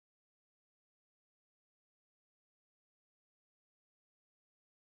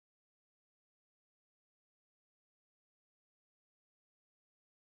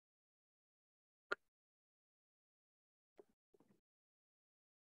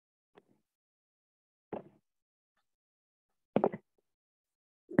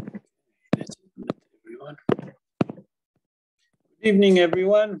Evening,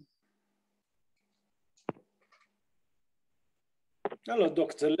 everyone. Hello,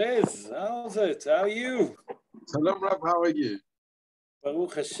 Dr. Les. How's it? How are you? Shalom, Rabbi. How are you?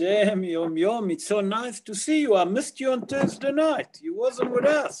 Baruch Hashem, Yom Yom. It's so nice to see you. I missed you on Thursday night. You wasn't with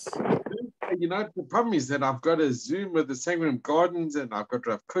us. You know, the problem is that I've got a Zoom with the Sangrim Gardens and I've got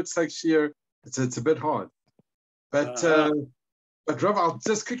Rav Kutzak here. It's a bit hard. But Rav, I'll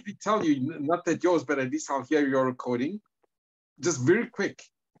just quickly tell you, not that yours, but at least I'll hear your recording. Just very quick.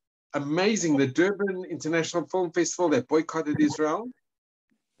 Amazing. The Durban International Film Festival that boycotted Israel.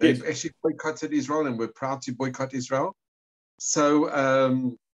 They actually boycotted Israel and we're proud to boycott Israel.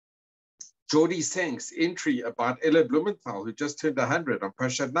 So Jordy Sank's entry about Ella Blumenthal, who just turned 100 on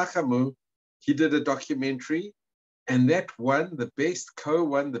Parshat Nachamu, he did a documentary and that won the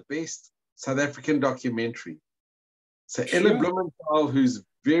best South African documentary. So Ella Blumenthal, who's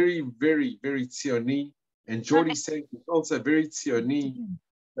very, very, very Tzioni, and Jordy Sank is also very Tzioni.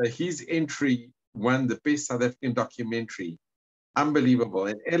 His entry won the best South African documentary. Unbelievable.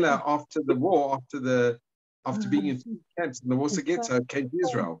 And Ella, after the war, after being in 3 camps in the Warsaw Ghetto, came to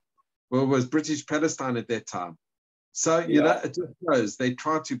Israel. Well, it was British Palestine at that time. So, you know, it just shows they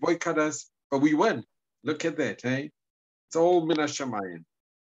tried to boycott us, but we won. Look at that, hey? It's all Min HaShamayim.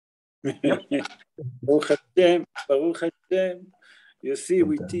 Baruch Hashem, Baruch Hashem. You see,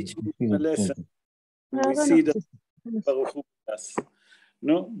 we teach you a lesson. We see that Baruch Hu us.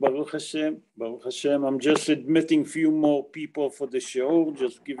 No, Baruch Hashem, Baruch Hashem. I'm just admitting few more people for the shiur,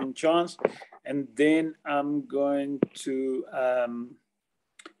 just giving chance. And then I'm going to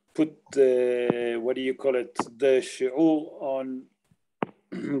put the, what do you call it, the shiur on,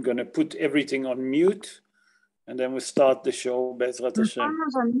 I'm going to put everything on mute. And then we start the show, Bezrat Hashem.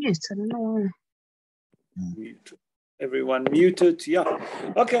 On mute, I don't know. Mute. Everyone muted, yeah.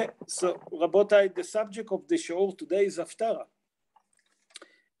 Okay, so Rabotai, the subject of the show today is Haftarah.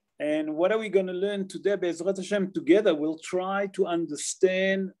 And what are we going to learn today, Bezrat Hashem? Together, we'll try to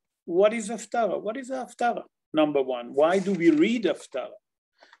understand what is Haftarah. What is Haftarah? Number one, why do we read Haftarah?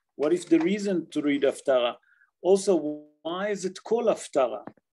 What is the reason to read Haftarah? Also, why is it called Haftarah?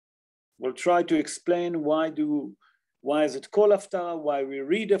 We'll try to explain why is it called Haftarah, why we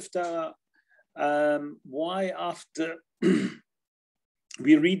read Haftarah, why after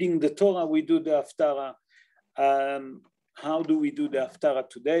we're reading the Torah, we do the Haftarah. How do we do the Haftarah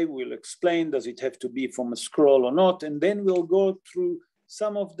today? We'll explain, does it have to be from a scroll or not? And then we'll go through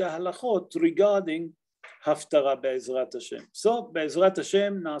some of the halachot regarding Haftarah Be'ezrat Hashem. So, Be'ezrat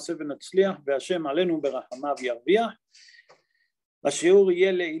Hashem, na'aseh v'natzliach, ve'Hashem alenu berachamav yarviach. השיעור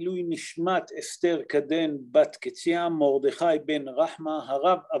יהיה לעילוי נשמת אסתר קדן בת קציה, מרדכי בן רחמה,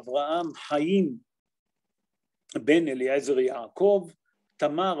 הרב אברהם חיים בן אליעזר יעקב,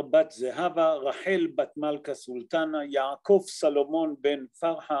 תמר בת זהבה, רחל בת מלכה סולטנה, יעקב סלומון בן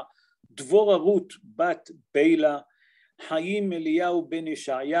פרחה, דבורה רות בת בילה, חיים אליהו בן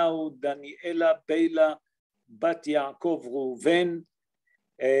ישעיהו, דניאלה בילה בת יעקב ראובן,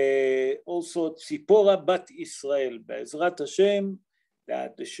 also Tzipora Bat Israel. Be'ezrat Hashem,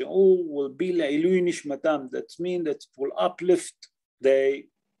 that the shiur will be Le'ilui Nishmatam. That means that it will uplift the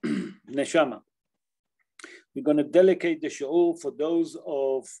neshama. We're going to dedicate the shiur for those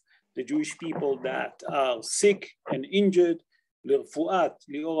of the Jewish people that are sick and injured. L'Rfuat,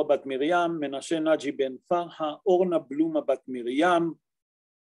 Liora Bat Miriam, Menashe Naji Ben Farha, Orna Bluma Bat Miriam,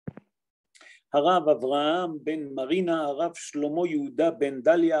 הרב אברהם בן מרינה, הרב שלמה יהודה בן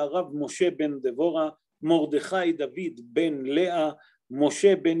דליה, הרב משה בן דבורה, מרדכי דוד בן לאה,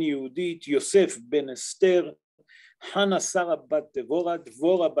 משה בן יהודית, יוסף בן אסתר, חנה שרה בת דבורה,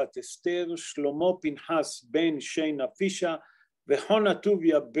 דבורה בת אסתר, שלמה פנחס בן שינה פישה, וחונה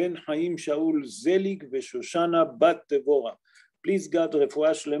טוביה בן חיים שאול זליג, ושושנה בת דבורה. Please God,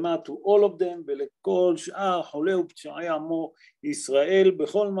 רפואה שלמה to all of them, ולכל שאר חולי ופצועי עמו ישראל,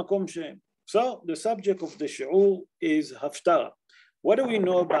 בכל מקום שהם. So the subject of the shiur is Haftarah. What do we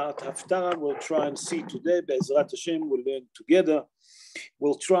know about Haftarah? We'll try and see today. Be'ezrat Hashem, we'll learn together.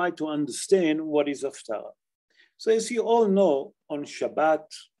 We'll try to understand what is Haftarah. So as you all know, on Shabbat,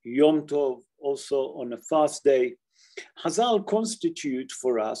 Yom Tov, also on a fast day, Chazal constitute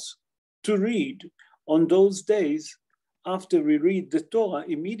for us to read on those days after we read the Torah,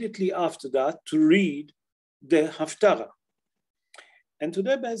 immediately after that, to read the Haftarah. And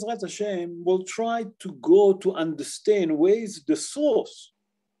today, Be'ezrat Hashem, we'll try to go to understand where is the source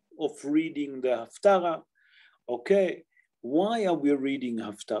of reading the Haftarah. Okay, why are we reading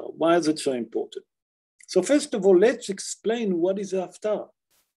Haftarah? Why is it so important? So first of all, let's explain what is a Haftarah.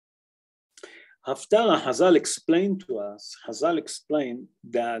 Haftarah, Hazal explained to us, Hazal explained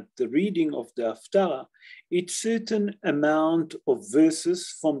that the reading of the Haftarah, it's certain amount of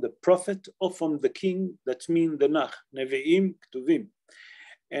verses from the prophet or from the king, that mean the Nach, Nevi'im, Ktuvim.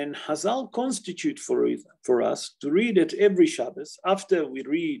 And Hazal constitute for us to read it every Shabbos after we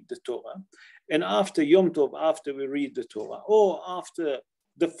read the Torah, and after Yom Tov, after we read the Torah, or after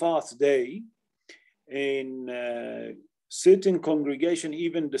the fast day, in certain congregation,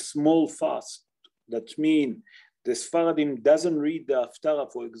 even the small fast. That means the Sfaradim doesn't read the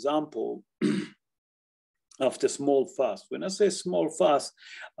Haftarah, for example, after small fast. When I say small fast,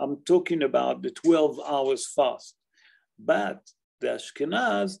 I'm talking about the 12 hours fast. But the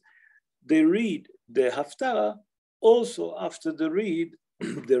Ashkenaz, they read the Haftarah also after the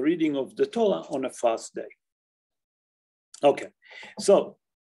reading of the Torah on a fast day. Okay, so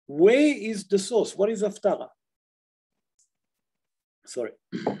where is the source? What is Haftarah? Sorry.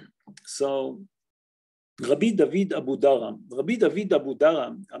 So Rabbi David Abu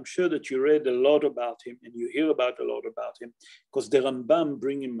Daram, I'm sure that you read a lot about him and you hear about a lot about him because the Rambam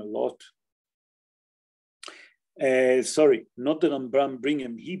bring him a lot. Sorry, not the Rambam bring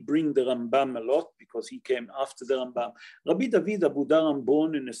him, he bring the Rambam a lot because he came after the Rambam. Rabbi David Abu Daram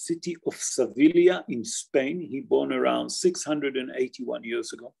born in the city of Sevilla in Spain. He born around 681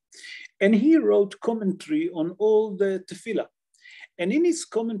 years ago. And he wrote commentary on all the tefillah. And in his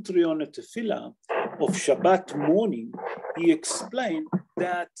commentary on the tefillah of Shabbat morning, he explained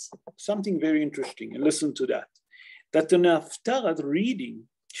that something very interesting, and listen to that an Haftarah reading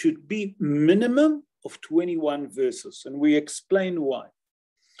should be minimum of 21 verses. And we explain why.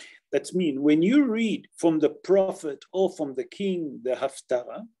 That means when you read from the prophet or from the king, the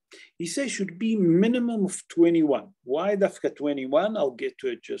Haftarah, he says should be minimum of 21. Why dafka 21? I'll get to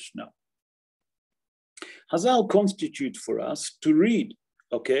it just now. Hazal constitute for us to read,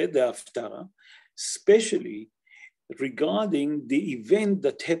 okay, the Haftarah, especially regarding the event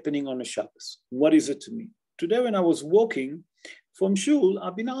that's happening on a Shabbos. What is it to me? Today when I was walking from shul,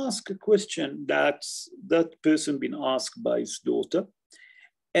 I've been asked a question that person been asked by his daughter.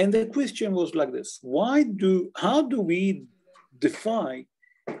 And the question was like this: how do we define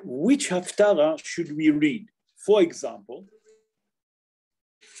which Haftarah should we read? For example,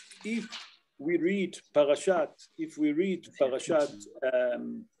 if we read Parashat,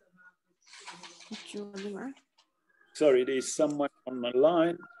 sorry, there's someone on my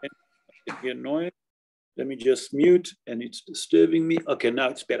line and I can hear noise. Let me just mute, and it's disturbing me. Okay, now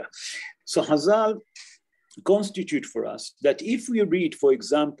it's better. So Hazal constitute for us that if we read, for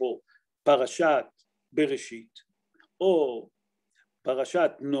example, Parashat Bereshit, or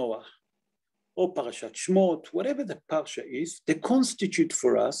Parashat Noah, or Parashat Shmot, whatever the parsha is, they constitute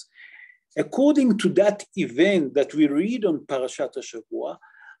for us, according to that event that we read on Parashat HaShavua,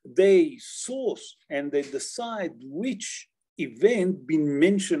 they source and they decide which event been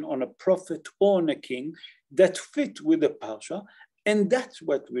mentioned on a prophet or on a king that fit with the parsha, and that's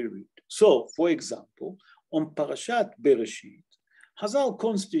what we read. So, for example, on Parashat Bereshit, Hazal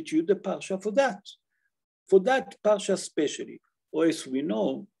constitute the parsha for that parsha especially. Or as we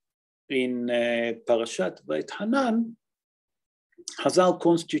know, in Parashat Vayet Hanan, Hazal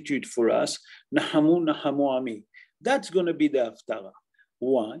constitute for us Nahamu Ami. That's going to be the Haftarah.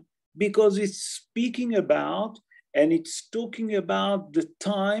 Why? Because it's speaking about and it's talking about the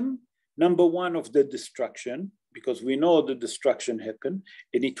time, number one, of the destruction, because we know the destruction happened,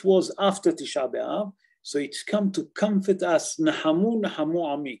 and it was after Tisha B'Av, so it's come to comfort us, Nahamu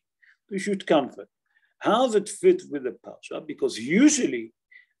Ami. We should comfort. How does it fit with the Parsha? Because usually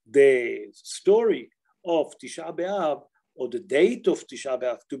the story of Tisha B'Av, or the date of Tisha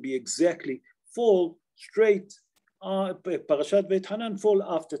B'Av to be exactly, fall straight, Parashat Vayet Hanan fall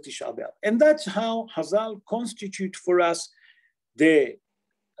after Tisha B'Av. And that's how Hazal constitute for us the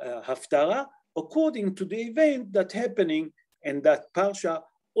Haftarah according to the event that's happening in that Parsha,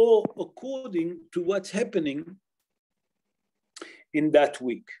 or according to what's happening in that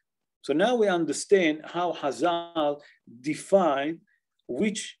week. So now we understand how Hazal defined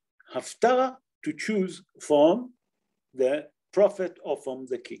which Haftarah to choose from the prophet or from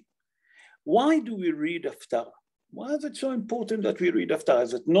the king. Why do we read Haftarah? Why is it so important that we read Haftarah?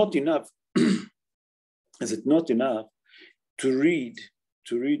 Is it not enough? Is it not enough to read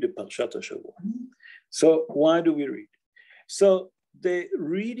the Parshat HaShavua? So why do we read? So the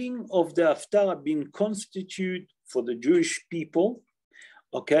reading of the Haftarah being constituted for the Jewish people,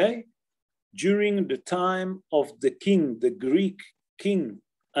 okay, during the time of the king, the Greek king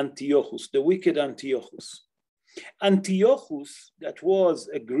Antiochus, the wicked Antiochus. Antiochus, that was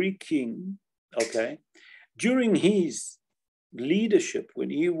a Greek king, okay, during his leadership, when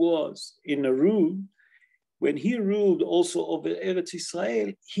he was in a rule, when he ruled also over Eretz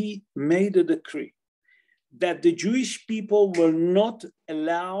Israel, he made a decree that the Jewish people were not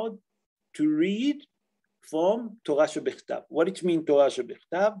allowed to read from Torah Shebechtav. What it means, Torah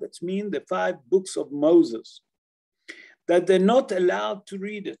Shebechtav? That means the 5 books of Moses, that they're not allowed to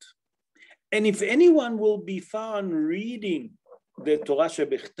read it. And if anyone will be found reading the Torah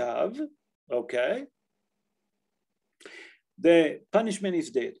Shebechtav, okay, the punishment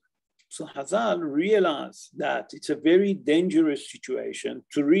is death. So Hazal realized that it's a very dangerous situation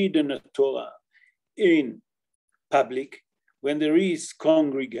to read in a Torah in public when there is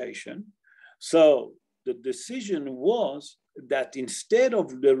congregation. So the decision was that instead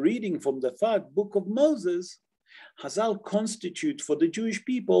of the reading from the 5 book of Moses, Hazal constitute for the Jewish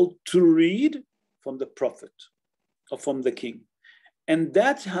people to read from the prophet or from the king. And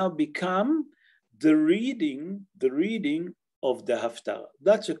that's how become the reading of the Haftarah.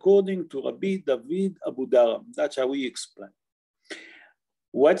 That's according to Rabbi David Abu Daram. That's how we explain.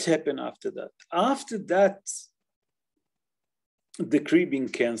 What's happened after that? After that decree being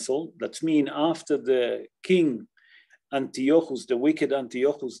cancelled, that means after the king Antiochus, the wicked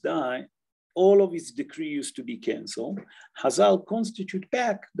Antiochus died, all of his decree used to be cancelled. Hazal constitute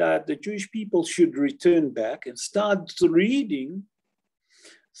back that the Jewish people should return back and start reading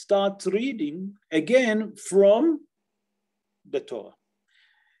again from the Torah.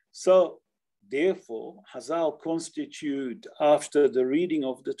 So therefore, Hazal constitute after the reading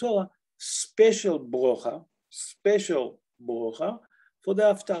of the Torah special brocha for the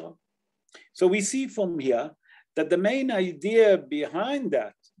Haftarah. So we see from here that the main idea behind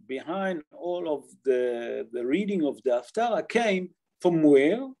all of the reading of the Haftarah came from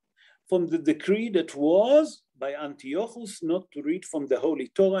where? From the decree that was by Antiochus not to read from the Holy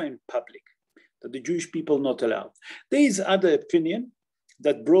Torah in public, that the Jewish people not allowed. There is other opinion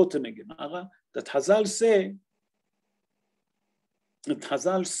that brought in a Gemara that Hazal say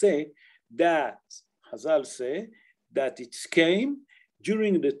that it came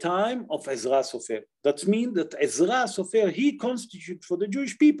during the time of Ezra Sofer. That means that Ezra Sofer, he constituted for the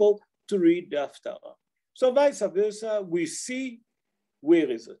Jewish people to read the Haftarah. So vice versa, we see, where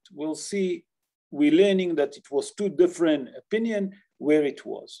is it? We'll see, we're learning that it was 2 different opinions where it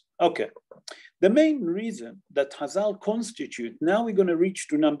was. Okay, the main reason that Hazal constitute, now we're gonna reach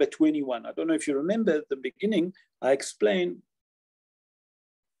to number 21. I don't know if you remember at the beginning, I explained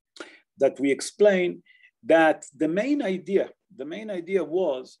that the main idea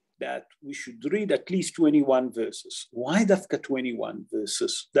was that we should read at least 21 verses. Why dafka 21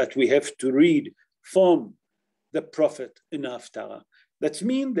 verses that we have to read from the prophet in Haftarah? That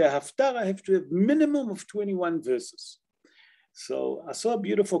means the Haftarah have to have minimum of 21 verses. So I saw a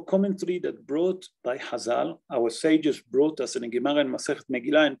beautiful commentary that brought by Hazal. Our sages brought us in a Gemara in Masechet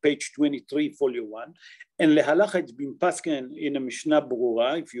Megillah in page 23, folio 1. And lehalacha it's been pasken in a Mishnah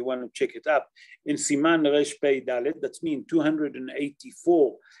Brura, if you want to check it up, in Siman Resh Pei Dalet, that's mean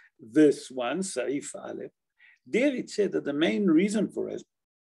 284, verse 1, Saif Aleph. There it said that the main reason for it,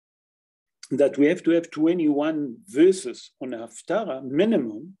 that we have to have 21 verses on a Haftarah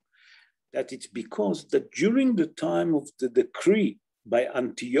minimum, that it's because that during the time of the decree by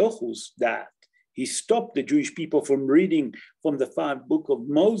Antiochus that he stopped the Jewish people from reading from the 5 book of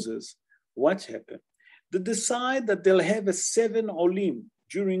Moses, what happened? They decide that they'll have a 7 olim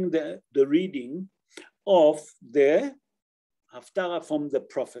during the reading of the Haftarah from the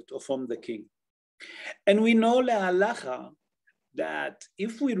prophet or from the king. And we know le'alacha that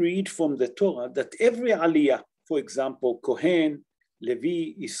if we read from the Torah, that every aliyah, for example, Kohen,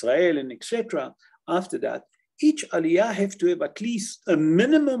 Levy, Israel, and etc. After that, each aliyah have to have at least a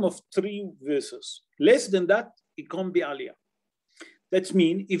minimum of 3 verses. Less than that, it can't be aliyah. That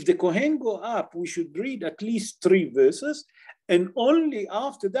means if the Kohen go up, we should read at least 3 verses, and only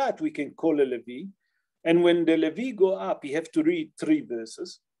after that we can call a Levy. And when the Levy go up, he have to read 3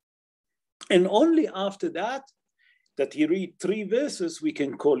 verses. And only after that he read 3 verses, we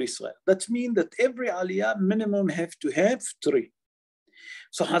can call Israel. That means that every aliyah minimum have to have 3.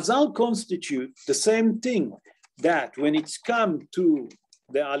 So Hazal constitute the same thing, that when it's come to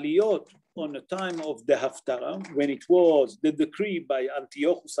the aliyot on the time of the Haftarah, when it was the decree by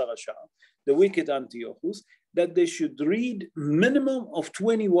Antiochus HaRasha, the wicked Antiochus, that they should read minimum of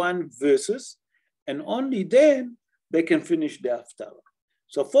 21 verses, and only then they can finish the Haftarah.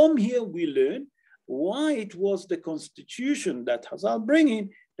 So from here we learn why it was the constitution that Hazal bringing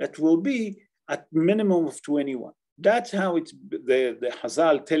that will be at minimum of 21. That's how it's the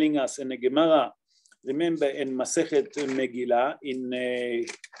Hazal telling us in the Gemara remember in Masechet Megillah, in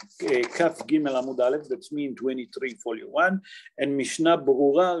Kaf Gimel Amud Aleph, that's mean 23, folio 1, and Mishnah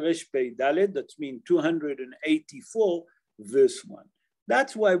Berurah Resh Pei Dalet, that's mean 284, verse 1.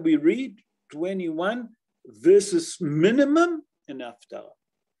 That's why we read 21 verses minimum in Haftarah.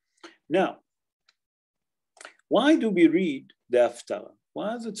 Now, why do we read the Haftarah?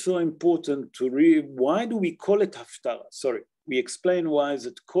 Why is it so important to read? Why do we call it Haftarah? Sorry, we explain why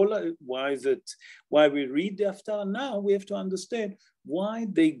we read the Haftarah. Now we have to understand why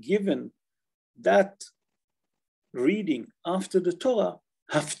they given that reading after the Torah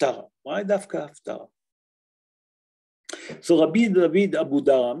Haftarah. Why Dafka Haftarah? So Rabbi David Abu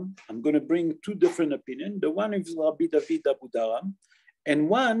Daram, I'm going to bring two different opinions. The one is Rabbi David Abu Daram, and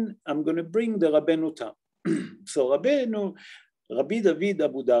one I'm going to bring the Rabbeinu Tam. So Rabbi David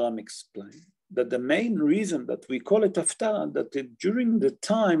Abu Daram explained that the main reason that we call it Haftarah, that during the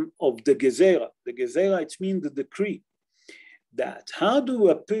time of the Gezerah, it means the decree, that how do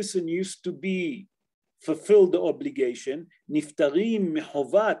a person used to be fulfill the obligation, niftarim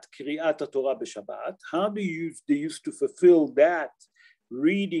mehovat kriyat Torah b'Shabbat, how do they used to fulfill that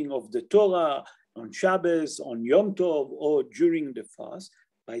reading of the Torah on Shabbos, on Yom Tov, or during the fast,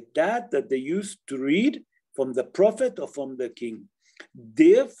 by that they used to read from the prophet or from the king.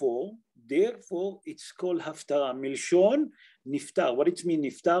 Therefore, it's called Haftarah. Milshon niftar. What it means,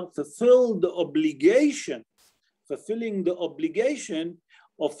 niftar? Fulfilling the obligation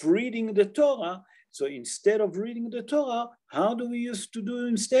of reading the Torah. So instead of reading the Torah, how do we used to do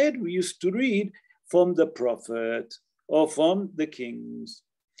instead? We used to read from the prophet or from the kings.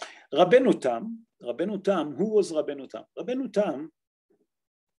 Rabbeinu Tam, who was Rabbeinu Tam? Rabbeinu Tam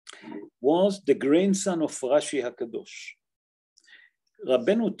was the grandson of Rashi HaKadosh.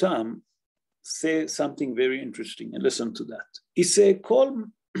 Rabbeinu Tam said something very interesting, and listen to that. He said,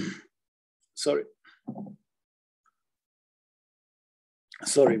 sorry,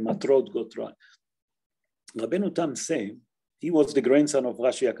 my throat got dry. Rabbeinu Tam said, he was the grandson of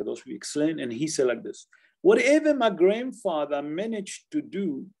Rashi HaKadosh, we explained, and he said like this: whatever my grandfather managed to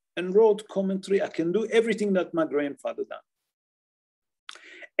do and wrote commentary, I can do everything that my grandfather done.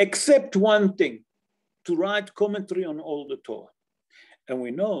 Except one thing, to write commentary on all the Torah. And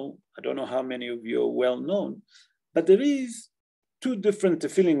we know, I don't know how many of you are well known, but there is two different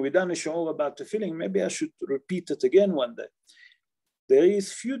tefillin. We done a show about tefillin. Maybe I should repeat it again one day. There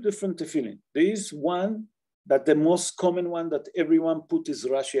is few different tefillin. There is one that the most common one that everyone put is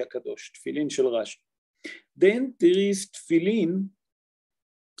Rashi HaKadosh, tefillin shel Rashi. Then there is tefillin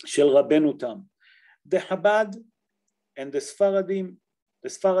shel Rabbeinu Tam. The Chabad and the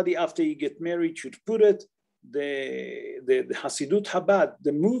Sfaradi after you get married should put it. The Hasidut Chabad,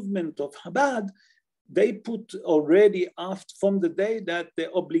 the movement of Chabad, they put already after, from the day that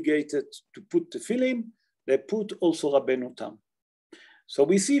they're obligated to put tefillin, they put also Rabbeinu Tam. So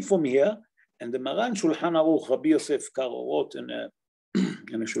we see from here, and the Maran Shulchan Aruch, Rabbi Yosef Karo wrote in a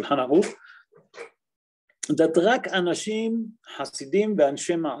Shulchan Aruch, that Rak Anashim, Hasidim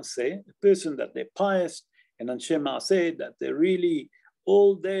ve'Anshe Ma'aseh, a person that they're pious, and Anshe Ma'aseh, that they're really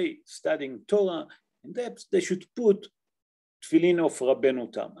all day studying Torah, and they should put tefillin of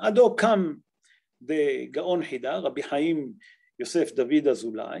Rabbeinu Tam. Ado come the Gaon Hida, Rabbi Chaim Yosef David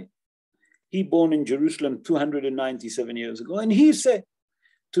Azulai. He born in Jerusalem 297 years ago, and he said,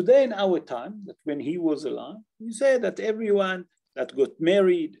 today in our time, that when he was alive, he said that everyone that got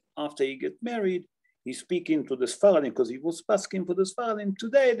married, after he get married, he's speaking to the Sfaradim, because he was asking for the Sfaradim,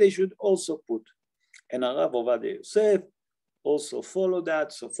 today they should also put. And Arav Ovadia Yosef also follow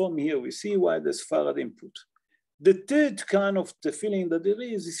that. So from here we see why the Sfaradim put. The third kind of tefillin that there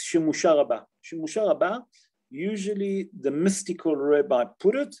is Shemusha Rabbah. Shemusha Rabbah, usually the mystical rabbi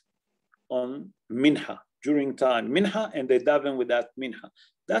put it on Mincha, during time Mincha, and they daven with that Mincha.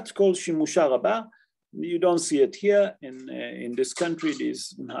 That's called Shemusha Rabbah. You don't see it here in this country.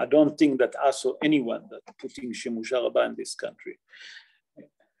 I don't think that I saw anyone that putting Shemusha Rabbah in this country.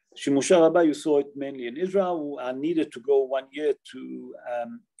 Shemusha Rabbah, you saw it mainly in Israel. I needed to go 1 year to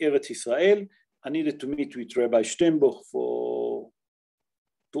Eretz Israel. I needed to meet with Rabbi Steinbuch to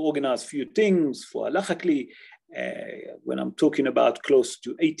organize a few things for halachically. When I'm talking about close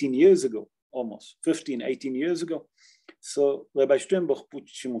to 18 years ago, almost 15, 18 years ago. So Rabbi Steinbuch put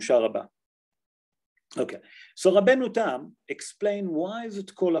Shemusha Rabbah. Okay, so Rabbeinu Tam explained why is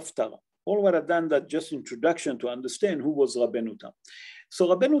it called Haftarah. All what I've done that just introduction to understand who was Rabbeinu Tam.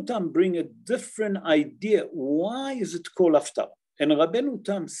 So Rabbeinu Tam bring a different idea. Why is it called Haftarah? And Rabbeinu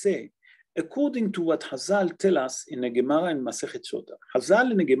Tam say, according to what Hazal tell us in the Gemara in Masechet Sota.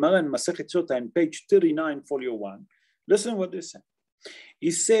 Hazal in the Gemara in Masechet Sota in page 39, folio 1. Listen what they say.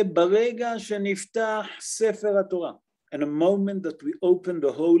 He said, ברגע שנפתח ספר התורה, and a moment that we open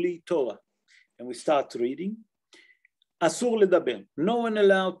the Holy Torah, and we start reading, אסור לדבר, no one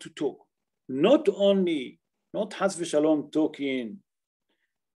allowed to talk. Not only, not חס ושלום talking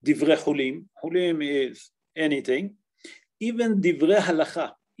דברי חולים, חולים is anything, even דברי הלכה,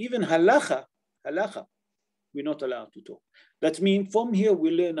 even halacha, we're not allowed to talk. That means from here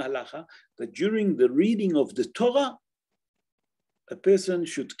we learn halacha, that during the reading of the Torah, a person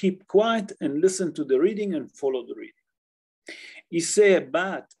should keep quiet and listen to the reading and follow the reading. He said,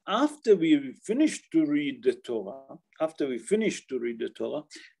 but after we finish to read the Torah,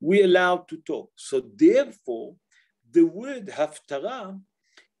 we're allowed to talk. So therefore, the word Haftarah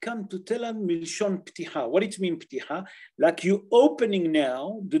come to tell us milshon ptiha. What it means ptiha? Like you opening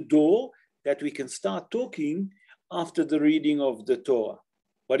now the door that we can start talking after the reading of the Torah.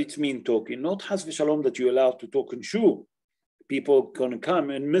 What it means talking? Not has v'shalom that you're allowed to talk in shul. People gonna come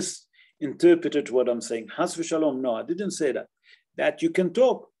and misinterpret what I'm saying. Has v'shalom, no, I didn't say that. That you can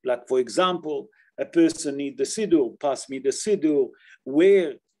talk. Like for example, a person needs the siddur, pass me the siddur.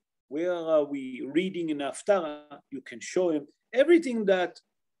 Where are we reading in Haftarah? You can show him everything that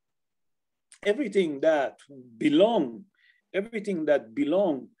belong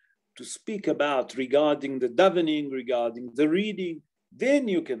to speak about regarding the davening, regarding the reading, then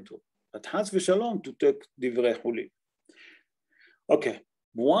you can talk. But has v'shalom to take divrei chulin. Okay,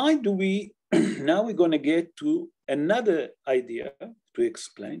 why do we, now we're going to get to another idea to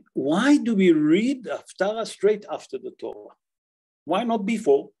explain. Why do we read Haftarah straight after the Torah? Why not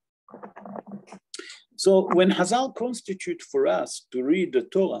before? So when Hazal constitute for us to read the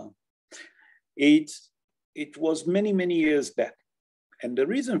Torah, it was many, many years back. And the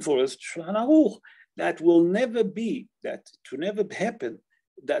reason for us, that will never be, that to never happen,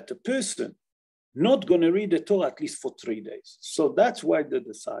 that a person not going to read the Torah at least for 3 days. So that's why they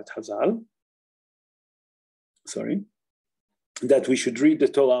decide, Hazal, that we should read the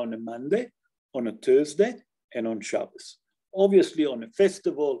Torah on a Monday, on a Thursday, and on Shabbos. Obviously on a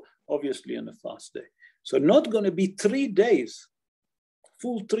festival, obviously on a fast day. So not going to be 3 days,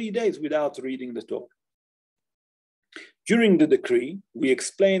 full 3 days without reading the Torah. During the decree, we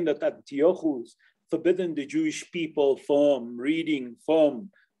explained that Antiochus forbidden the Jewish people from reading from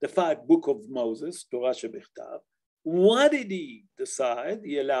the 5 books of Moses, Torah Shebechtav. What did he decide?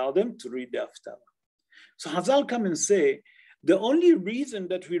 He allowed them to read the Haftarah. So Hazal come and say, the only reason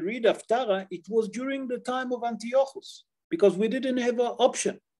that we read Haftarah, it was during the time of Antiochus, because we didn't have an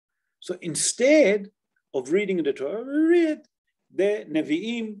option. So instead of reading the Torah, we read the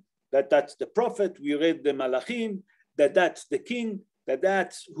Nevi'im, that's the prophet, we read the Malachim, that's the king,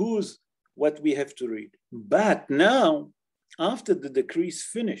 that's what we have to read. But now, after the decree is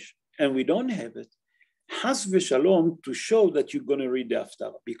finished and we don't have it, has v'shalom to show that you're going to read the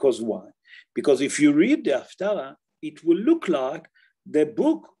Haftarah. Because why? Because if you read the Haftarah, it will look like the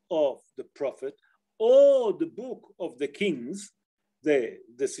book of the prophet or the book of the kings, the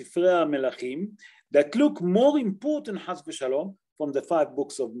Sifrei HaMelachim, that look more important, has v'shalom, from the 5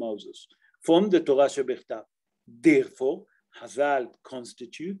 books of Moses, from the Torah Shebechtav. Therefore, Hazal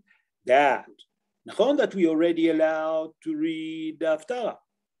constitute that we already allowed to read the Haftarah.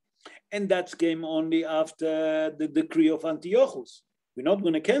 And that came only after the decree of Antiochus. We're not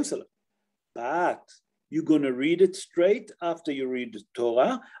going to cancel it. But you're going to read it straight after you read the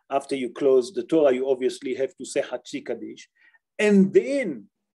Torah. After you close the Torah, you obviously have to say Hatzi Kaddish. And then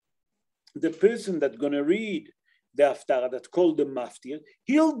the person that's going to read the Haftarah, that's called the Maftir,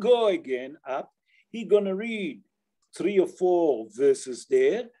 he'll go again up. He's going to read 3 or 4 verses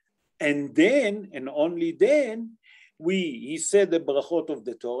there. And then, and only then, he said the brachot of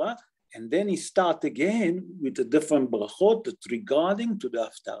the Torah, and then he start again with a different brachot that's regarding to the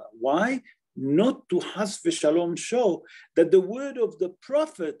Haftarah. Why? Not to has v'shalom show that the word of the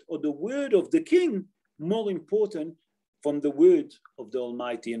prophet or the word of the king more important from the word of the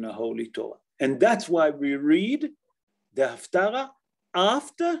Almighty in the Holy Torah. And that's why we read the Haftarah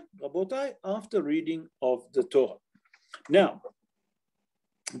after reading of the Torah. Now,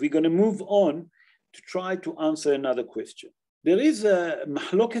 we're going to move on to try to answer another question. There is a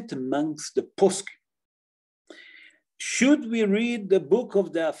mahloket amongst the poskim. Should we read the book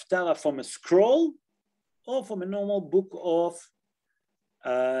of the Haftarah from a scroll or from a normal book of,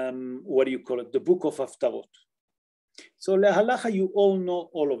 the book of Haftarot? So lehalacha, you all know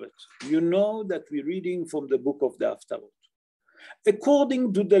all of it. You know that we're reading from the book of the Haftarot.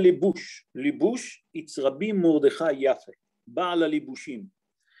 According to the Libush, it's Rabbi Mordechai Yafe, Baal HaLibushim.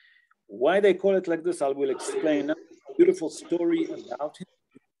 Why they call it like this, I will explain. A beautiful story about him.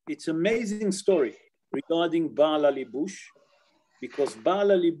 It's an amazing story regarding Baal HaLibush. because Baal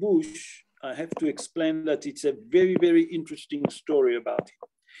Alibush, I have to explain that it's a very, very interesting story about him.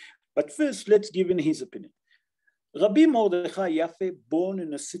 But first, let's give him his opinion. Rabbi Mordechai Yaffe, born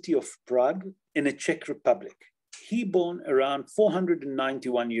in the city of Prague in the Czech Republic. He born around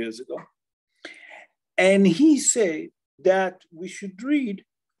 491 years ago. And he said that we should read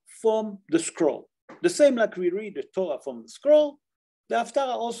from the scroll. The same like we read the Torah from the scroll, the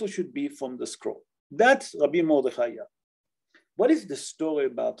Haftarah also should be from the scroll. That's Rabbi Mordechai Yaffe. What is the story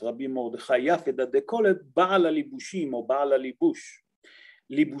about Rabbi Mordechai Yaffe that they call it Baal Alibushim or Baal Alibush?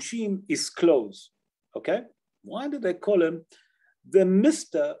 Libushim is clothes, okay? Why do they call him the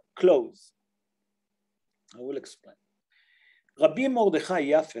Mr. Clothes? I will explain. Rabbi Mordechai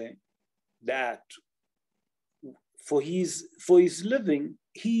Yaffe, that for his living,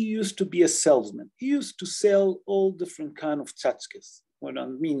 he used to be a salesman. He used to sell all different kind of tzatzkes. When I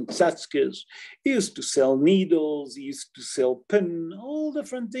mean tzatzkes, he used to sell needles, he used to sell pin, all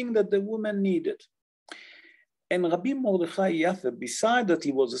different things that the woman needed. And Rabbi Mordechai Yaffe, beside that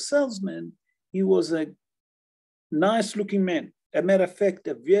he was a salesman, he was a nice looking man. As a matter of fact,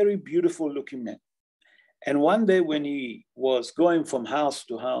 a very beautiful looking man. And one day when he was going from house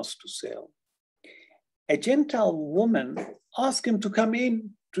to sell, a Gentile woman asked him to come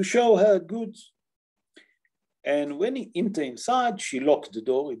in to show her goods. And when he entered inside, she locked the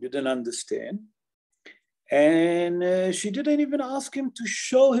door. He didn't understand. And she didn't even ask him to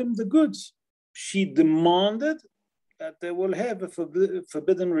show him the goods. She demanded that they will have a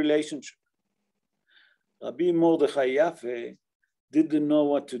forbidden relationship. Rabbi Mordechai Yaffe didn't know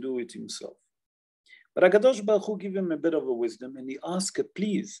what to do with himself. But HaKadosh Baruch Hu gave him a bit of a wisdom, and he asked her,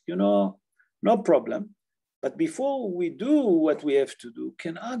 please, no problem. But before we do what we have to do,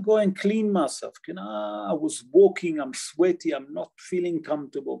 can I go and clean myself? I was walking, I'm sweaty, I'm not feeling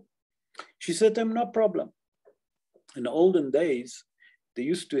comfortable. She said to him, no problem. In the olden days, they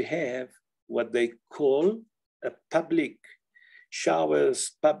used to have what they call a public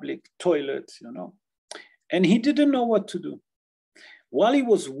showers, public toilets, And he didn't know what to do. While he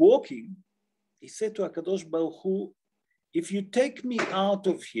was walking, he said to HaKadosh Baruch Hu, if you take me out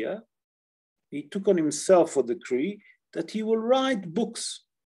of here, he took on himself a decree that he will write books.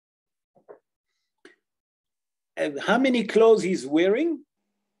 And how many clothes he's wearing,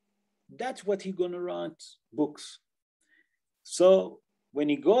 that's what he's going to write books. So when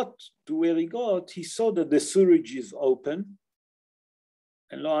he got to where he got, he saw that the sewage is open.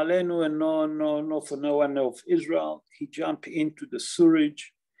 And lo alenu, and no for no one of Israel, he jumped into the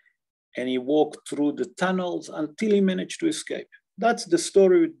sewage and he walked through the tunnels until he managed to escape. That's the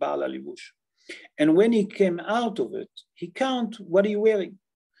story with Baal Alibush. And when he came out of it, he count what he wearing.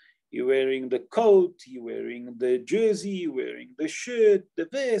 He wearing the coat, he wearing the jersey, he wearing the shirt, the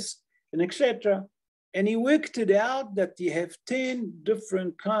vest, and etc. And he worked it out that he have 10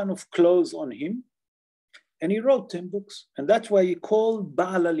 different kind of clothes on him. And he wrote 10 books. And that's why he called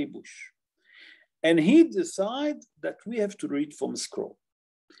Baal Alibush. And he decided that we have to read from scroll.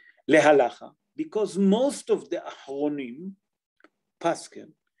 Lehalacha, because most of the Achronim,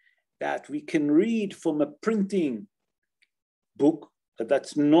 Paskin, that we can read from a printing book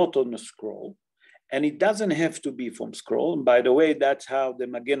that's not on a scroll, and it doesn't have to be from scroll. And by the way, that's how the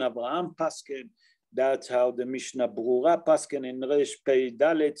Magen Avraham Paskin, that's how the Mishnah Brura Paskin in Resh Pei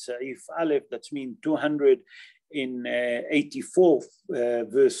Dalet Saif Aleph, that's mean 284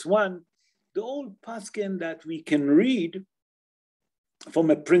 verse 1, the old Paskin that we can read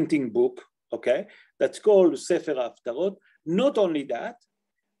from a printing book, okay, that's called Sefer Haftarot. Not only that,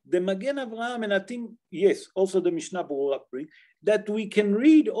 the Magen Avraham, and I think, yes, also the Mishnah Berurah bring, that we can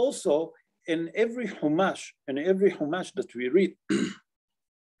read also in every Chumash, that we read,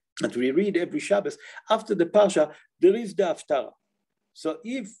 that we read every Shabbos, after the Parsha, there is the Haftarah. So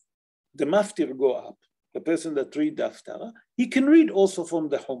if the maftir go up, the person that read the Haftarah, he can read also from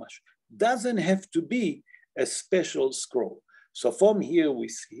the Chumash. Doesn't have to be a special scroll. So from here we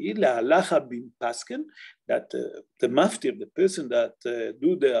see la'alacha bin pasken, that the maftir, the person that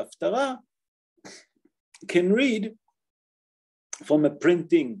do the Haftarah, can read from a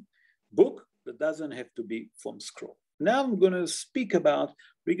printing book that doesn't have to be from scroll. Now I'm going to speak about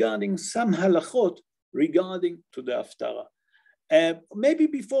regarding some halachot regarding to the Haftarah. Maybe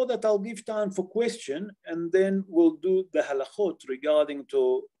before that I'll give time for question, and then we'll do the halachot regarding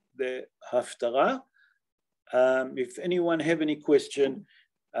to the Haftarah. If anyone have any question,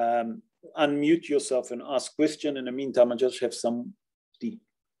 unmute yourself and ask question. In the meantime, I just have some tea.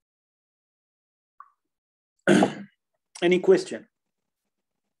 Any question?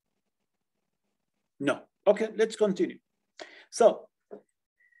 No. Okay, let's continue. So,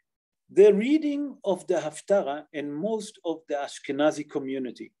 The reading of the Haftarah and most of the Ashkenazi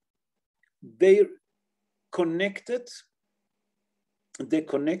community, they connected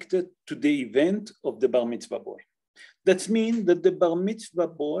to the event of the Bar Mitzvah boy. That means that the Bar Mitzvah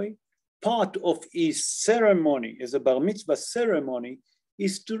boy, part of his ceremony, as a Bar Mitzvah ceremony,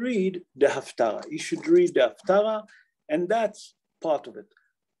 is to read the Haftarah. He should read the Haftarah, and that's part of it.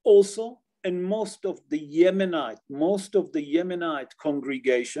 Also, and most of the Yemenite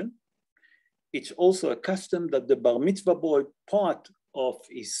congregation, it's also a custom that the Bar Mitzvah boy, part of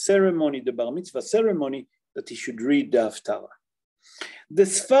his ceremony, the Bar Mitzvah ceremony, that he should read the Haftarah. The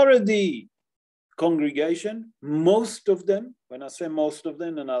Sephardi congregation, most of them, when I say most of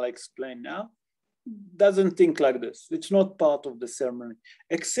them, and I'll explain now, doesn't think like this. It's not part of the ceremony,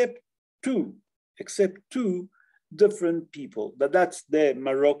 except two different people. That's the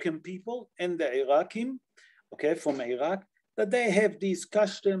Moroccan people and the Irakim, okay, from Iraq, that they have this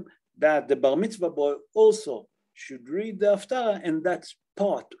custom that the Bar Mitzvah boy also should read the Haftarah, and that's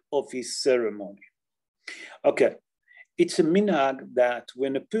part of his ceremony. Okay, it's a minhag that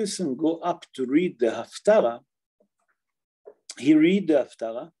when a person go up to read the Haftarah, he read the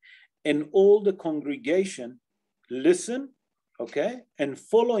Haftarah, and all the congregation listen, okay, and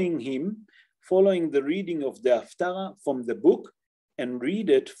following him, following the reading of the Haftarah from the book, and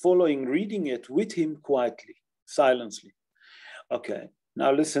reading it with him quietly, silently. Okay,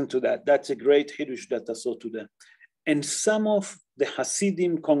 now listen to that. That's a great Hiddush that I saw today. And some of the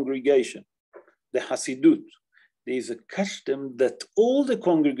Hasidim congregation, the Hasidut, there is a custom that all the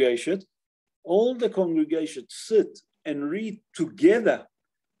congregation sit and read together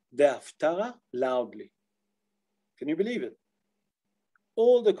the Haftarah loudly. Can you believe it?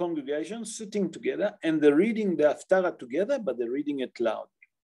 All the congregation sitting together and they're reading the Haftarah together, but they're reading it loudly.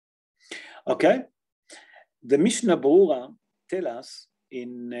 Okay? The Mishnah Berurah tell us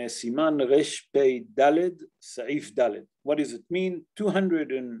in Siman Resh Pei Daled, Saif Daled. What does it mean?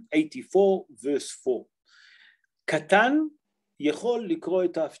 284 verse 4. Katan yechol likro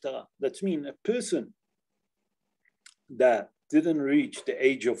et haftarah. That means a person that didn't reach the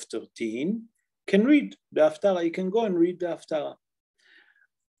age of 13 can read the Haftarah. He can go and read the Haftarah.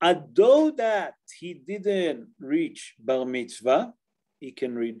 Although that he didn't reach Bar Mitzvah, he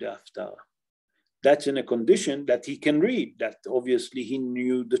can read the Haftarah. That's in a condition that he can read, that obviously he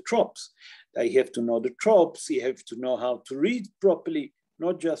knew the tropes. That you have to know the tropes, you have to know how to read properly,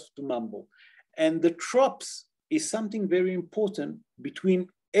 not just to mumble. And the tropes is something very important between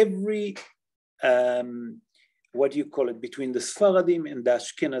every, between the Sfaradim and the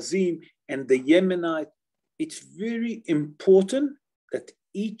Ashkenazim and the Yemenite. It's very important that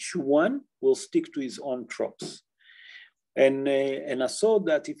each one will stick to his own tropes. And I saw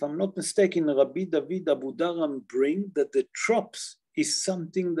that, if I'm not mistaken, Rabbi David Abu Daram bring that the tropes is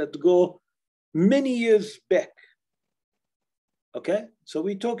something that go many years back. Okay, so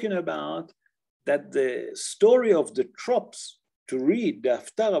we're talking about that the story of the tropes to read the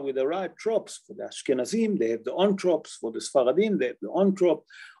Haftarah with the right tropes. For the Ashkenazim, they have their own tropes. For the Sfaradim, they have their own trop.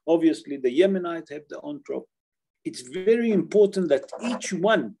 Obviously, the Yemenite have their own trop. It's very important that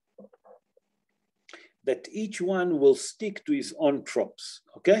each one will stick to his own tropes,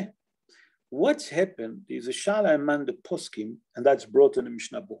 okay? What's happened is a Shala among the Poskim, and that's brought in the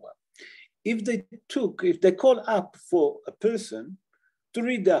Mishnah Berurah. If they call up for a person to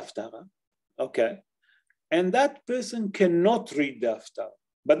read the Haftarah, okay, and that person cannot read the Haftarah,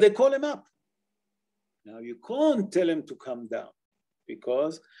 but they call him up. Now you can't tell him to come down,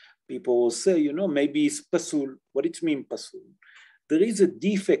 because people will say, maybe he's pasul. What it mean pasul? There is a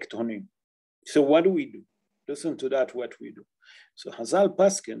defect on him. So what do? Listen to that, what we do. So Hazal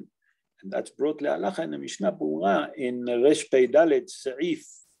Paskin, and that's brought le'alacha in the Mishnah Berurah in Resh Pei Daled, Saif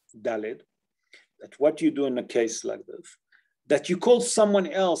Daled, that what you do in a case like this, that you call someone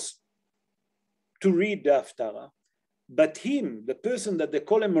else to read the Haftarah, but him, the person that they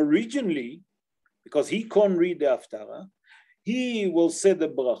call him originally, because he can't read the Haftarah, he will say the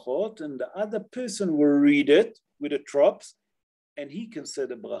brachot, and the other person will read it with the tropes, and he can say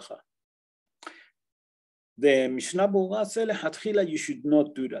the bracha. The Mishnah Berurah said, "Hatchila, you should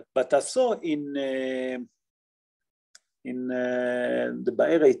not do that." But I saw in the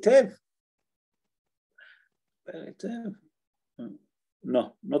Ba'er Eitev,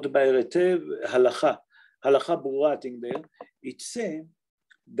 no, not the Ba'er Eitev, Halacha Berurah, I think there, it says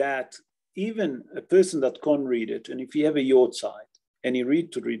that even a person that can't read it, and if you have a yortzeit and he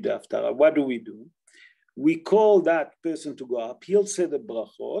read the Haftarah, what do? We call that person to go up. He'll say the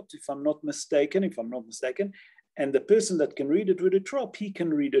brachot, if I'm not mistaken, and the person that can read it with a trop, he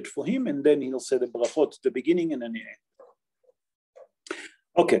can read it for him, and then he'll say the brachot at the beginning and then the end.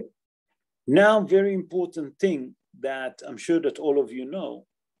 Okay, Now, very important thing that I'm sure that all of you know,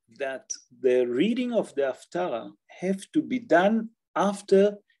 that the reading of the Haftarah have to be done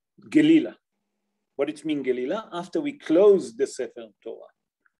after Gelila. What it means, Gelila? After we close the Sefer Torah.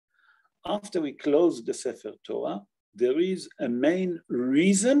 After we close the Sefer Torah, there is a main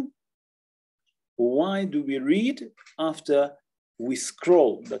reason why do we read after we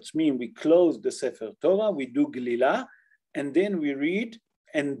scroll. That means we close the Sefer Torah, we do Gelila, and then we read,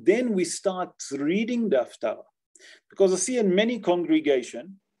 and then we start reading the Haftarah. Because I see in many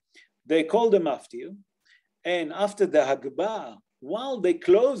congregations, they call the maftir, and after the Hagbah, while they're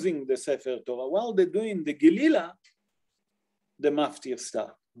closing the Sefer Torah, while they're doing the Gelila, the maftir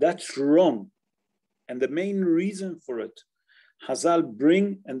start. That's wrong. And the main reason for it, Hazal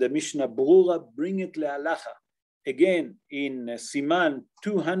bring, and the Mishnah Brura bring it le'alacha. Again, in Siman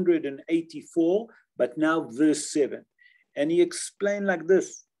 284, but now verse 7. And he explained like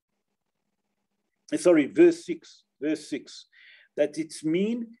this. Sorry, verse 6, that it's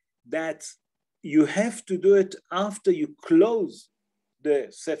mean that you have to do it after you close the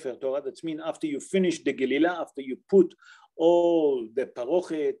Sefer Torah. That means after you finish the Gelila, after you put all the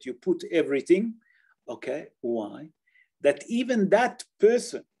parochet, you put everything. Okay, why? That even that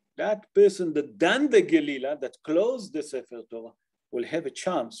person that done the Gelila, that closed the Sefer Torah, will have a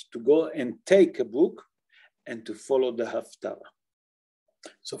chance to go and take a book and to follow the Haftarah.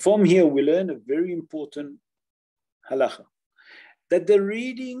 So from here, we learn a very important halacha, that the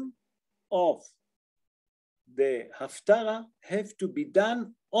reading of the Haftarah have to be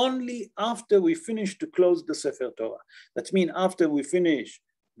done only after we finish to close the Sefer Torah. That means after we finish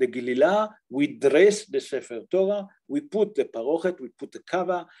the Gelila, we dress the Sefer Torah, we put the parochet, we put the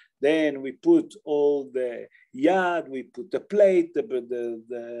kava, then we put all the yad, we put the plate,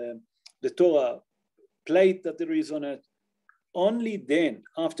 the Torah plate that there is on it. Only then,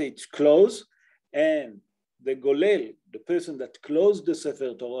 after it's closed, and the golel, the person that closed the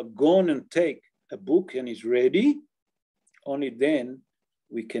Sefer Torah, gone and take a book and is ready, only then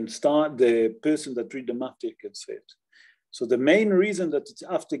we can start, the person that read the maftir can say it. So the main reason that it's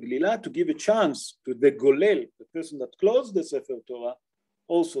after Gelila, to give a chance to the golel, the person that closed the Sefer Torah,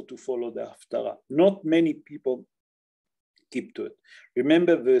 also to follow the Haftarah. Not many people keep to it.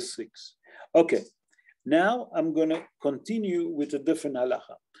 Remember verse 6. Okay, now I'm going to continue with a different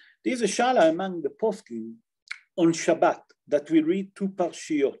halacha. There's a shala among the poskim on Shabbat that we read two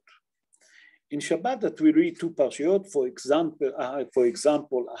parshiyot. In Shabbat that we read two parshiyot, for example,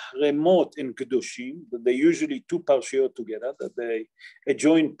 Achremot and Kedoshim, that they usually two parshiyot together, that they a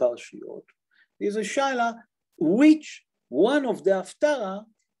joint parshiyot. There's a shaila, which one of the Haftarah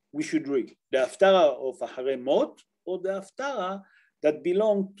we should read, the Haftarah of Achremot or the Haftarah that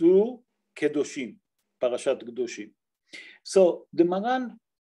belong to Kedoshim, Parashat Kedoshim. So the Maran,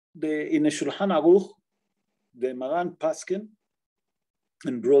 in the Shulchan Aruch, the Maran Paskin,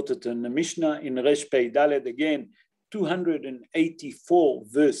 and brought it in the Mishnah in Resh Pei Daled, again, 284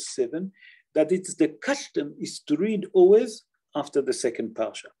 verse 7, that it's the custom is to read always after the second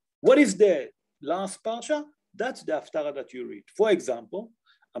parsha. What is the last parsha? That's the Haftarah that you read. For example,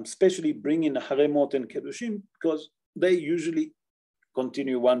 I'm especially bringing Haremot and Kedoshim because they usually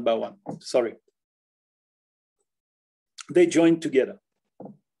continue one by one. Sorry. They join together.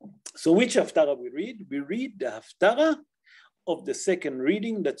 So which Haftarah we read? We read the Haftarah of the second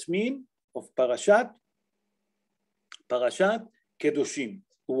reading, that's mean of Parashat Kedoshim.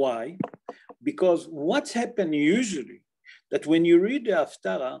 Why? Because what's happened usually, that when you read the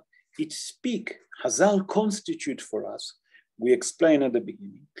Haftarah, it speak, Hazal constitute for us, we explained at the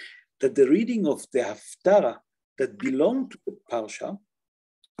beginning, that the reading of the Haftarah that belong to the Parsha,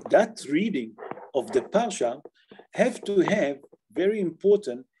 that reading of the Parsha have to have, very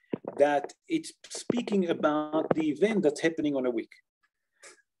important, that it's speaking about the event that's happening on a week.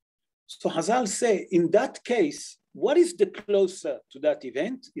 So Hazal say, in that case, what is the closer to that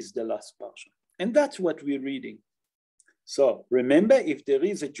event is the last parsha. And that's what we're reading. So remember, if there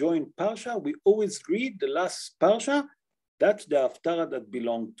is a joint parsha, we always read the last parsha. That's the Haftarah that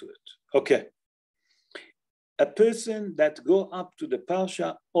belong to it. Okay. A person that go up to the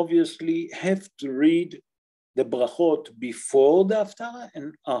parsha obviously have to read the brachot before the Haftarah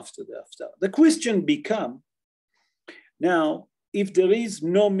and after the Haftarah. The question become, now, if there is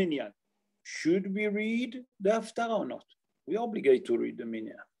no minyan, should we read the Haftarah or not? We obligate to read the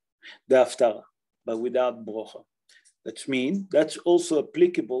minyan, the Haftarah, but without bracha. That means that's also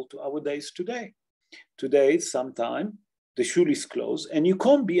applicable to our days today. Today, sometime, the shul is closed and you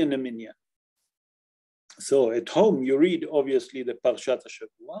can't be in a minyan. So at home, you read, obviously, the Parshat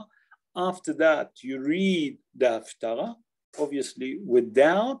HaShavua. After that, you read the Haftarah, obviously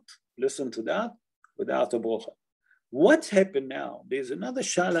without listen to that, without a brocha. What happened now? There's another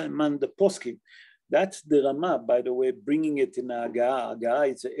shala among the poskim. That's the Rama, by the way, bringing it in Agah.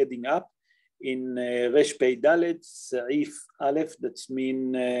 Agah is adding up in Resh Pei Dalet, Sa'if Aleph, that's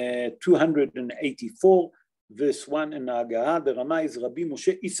mean 284, verse 1 in Agah. The Rama is Rabbi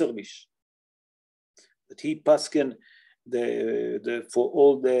Moshe Isermish. That he pasken for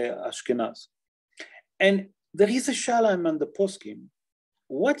all the Ashkenaz. And there is a shala among the poskim.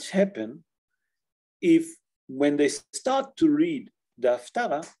 What's happened if when they start to read the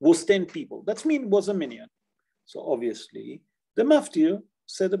Haftarah was 10 people? That means was a minyan. So obviously, the maftir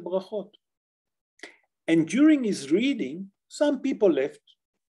said the brachot. And during his reading, some people left,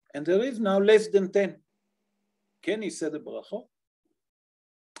 and there is now less than 10. Can he say the brachot?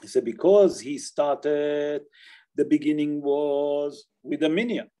 He said, because he started, the beginning was with a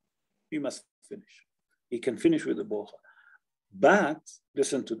minyan. He must finish. He can finish with the bracha. But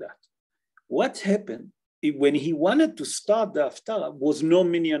listen to that. What happened when he wanted to start the Haftarah was no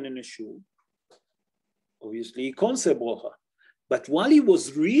minyan in a shul? Obviously, he can't say bracha. But while he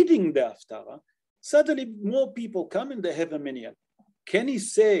was reading the Haftarah, suddenly more people come and they have a minyan. Can he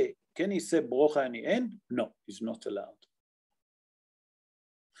say bracha in the end? No, he's not allowed.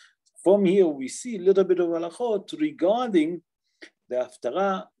 From here, we see a little bit of halachot regarding the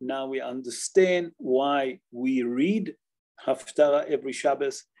Haftarah. Now we understand why we read Haftarah every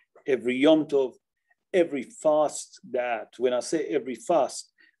Shabbos, every Yom Tov, every fast. That when I say every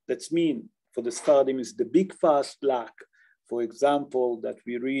fast, that's mean for the Sfaradim is the big fast, like, for example, that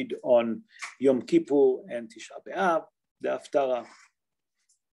we read on Yom Kippur and Tisha B'Av, the Haftarah.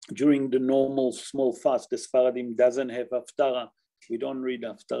 During the normal small fast, the Sfaradim doesn't have Haftarah. We don't read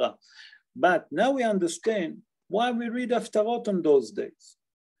Haftarah. But now we understand why we read Haftarot on those days.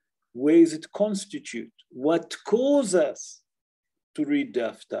 Where is it constitute? What causes us to read the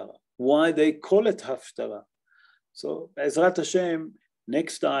Haftarah? Why they call it Haftarah? So, Ezrat Hashem,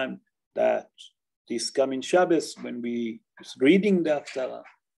 next time that this coming Shabbos, when we reading the Haftarah,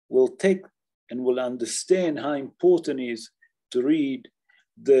 we'll take and we'll understand how important it is to read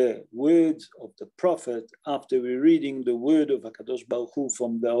the words of the prophet after we're reading the word of HaKadosh Baruch Hu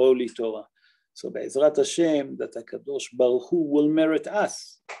from the Holy Torah. So Be'ezrat Hashem, that HaKadosh Baruch Hu will merit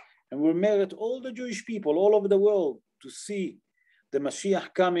us and will merit all the Jewish people all over the world to see the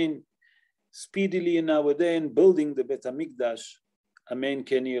Mashiach coming speedily in our day and building the Bet HaMikdash. Amen,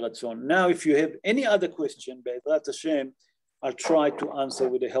 Ken Yeh Ratzon. Now, if you have any other question, Be'ezrat Hashem, I'll try to answer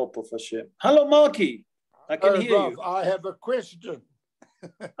with the help of Hashem. Hello, Marky. I can hear Rav, you. I have a question.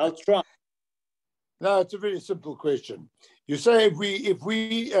 I'll try. No, it's a very simple question. You say if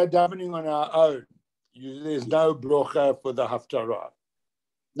we are davening on our own, there's no bracha for the Haftarah.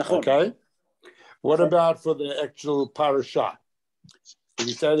 Okay. What about for the actual parasha? Do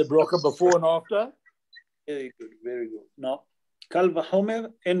we say the bracha before and after? Very good, very good. No. Kal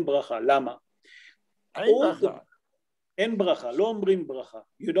v'chomer en bracha. Lama? En bracha. Lo omrim bracha.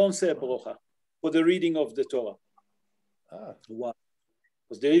 You don't say bracha for the reading of the Torah. Why?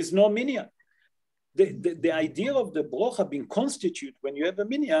 Because there is no minyan. The idea of the brocha being constitute when you have a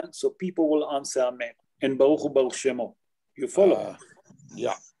minyan, so people will answer Amen. And Baruch Hu Baruch Shemo. You follow?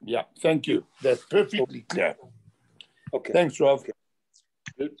 Yeah. Thank you. That's perfectly clear. Okay. Thanks, Rav. Okay.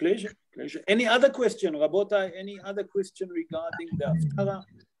 Pleasure. Any other question, Rabotai? Any other question regarding the Haftarah?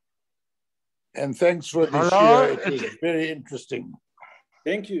 And thanks for the share. It was very interesting.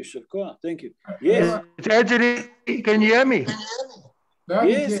 Thank you, Shavkoa. Thank you. Yes. Anthony, can you hear me?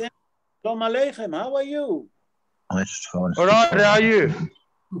 Yes. Shalom Aleichem. How are you? All right, how are you?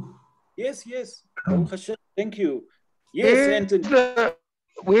 Yes. Baruch Hashem. Thank you. Yes, Anthony.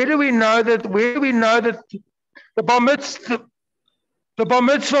 Where do we know that the bar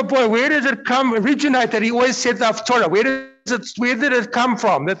mitzvah boy, where does it originate that he always said the Haftarah? Where did it come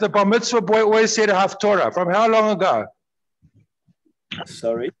from that the bar mitzvah boy always said a Haftarah? From how long ago?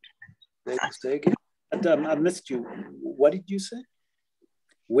 Sorry. Say again. I missed you. What did you say?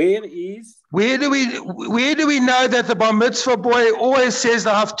 Where do we know that the bar mitzvah boy always says the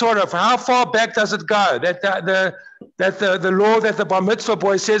Haftarah? For how far back does it go? That the law that the bar mitzvah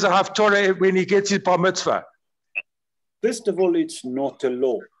boy says a Haftarah when he gets his bar mitzvah. First of all, it's not a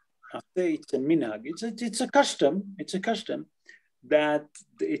law. I say it's a minhag. It's a custom. It's a custom that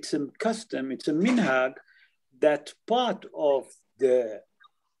it's a minhag that part of the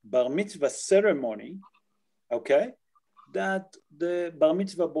bar mitzvah ceremony, okay, that the bar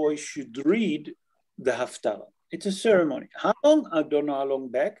mitzvah boy should read the Haftarah. It's a ceremony. How long? I don't know how long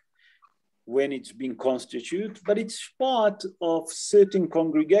back when it's been constituted, but it's part of certain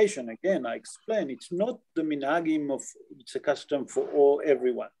congregation. Again, I explain, it's not the minhagim of, it's a custom for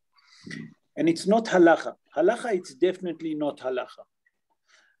everyone. And it's not halacha. Halacha, it's definitely not halacha.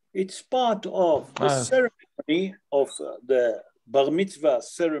 It's part of the ceremony of the bar mitzvah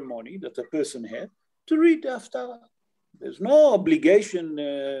ceremony that a person had to read the Haftarah. There's no obligation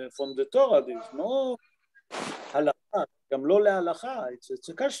from the Torah. There's no halacha. Gam lo le'halacha. It's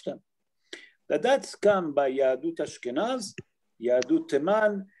a custom. That's come by Yahadut Ashkenaz, Yahadut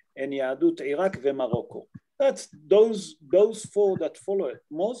Teman, and Yahadut Iraq and Morocco. That's those four that follow it.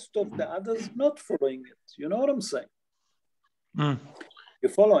 Most of the others not following it. You know what I'm saying? Mm. You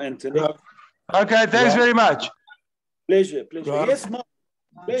follow, Anthony? Okay, thanks very much. Pleasure. Right. Yes, Mark.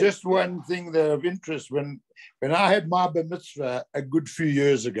 Just one thing that of interest, when I had my bar mitzvah a good few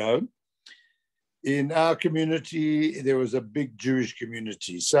years ago, in our community, there was a big Jewish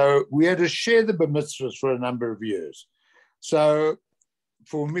community. So we had to share the bar mitzvahs for a number of years. So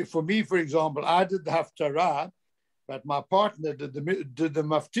for me, for example, I did the Haftarah, but my partner did the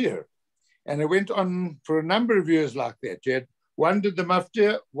maftir. And it went on for a number of years like that. You had one did the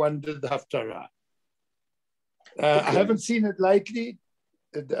maftir, one did the Haftarah. I haven't seen it lately.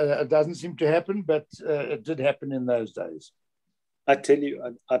 It doesn't seem to happen, but it did happen in those days. I'll tell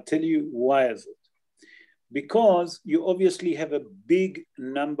you why is it? Because you obviously have a big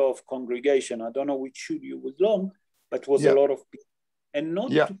number of congregation. I don't know which should you belong, but was a lot of people. And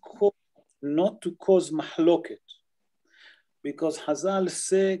not to cause mahloket. Because Hazal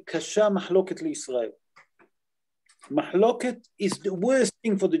say, kasha mahloket l'Israel. Mahloket is the worst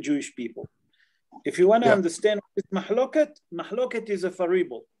thing for the Jewish people. If you want to understand what is mahloket is a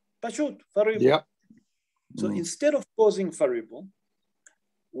faribel. Pashut, faribel. Yeah. So instead of causing faribel,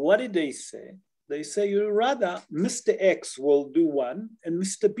 what did they say? They say you rather Mr. X will do one and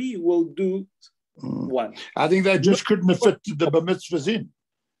Mr. B will do one. I think they just couldn't have fit the bar mitzvahs in.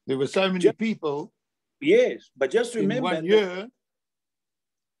 There were so many people. Yes, but just remember in 1 year.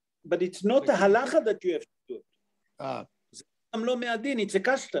 But it's not a halacha that you have to do it. It's a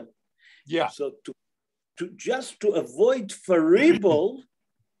custom. Yeah. So to avoid faribel,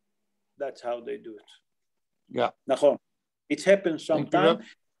 that's how they do it. Yeah. It happens sometimes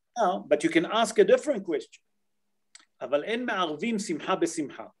now, but you can ask a different question. אבל אין מערבים שמחה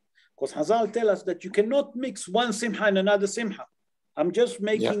בשמחה. Because Hazal tell us that you cannot mix one simcha and another simcha. I'm just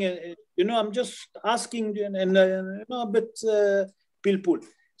making I'm just asking and a bit pilpul.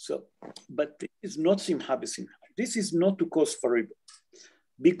 So, but this is not simcha b'simcha. This is not to cause faribel.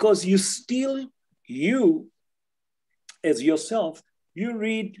 Because you as yourself, you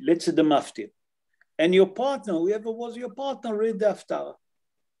read, let's say the maftir. And your partner, whoever was your partner, read the Haftarah.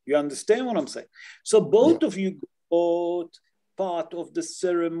 You understand what I'm saying? So both of you got part of the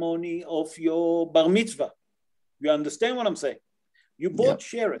ceremony of your bar mitzvah. You understand what I'm saying? You both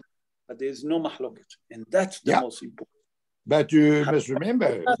share it, but there's no mahloket. And that's the most important. But you must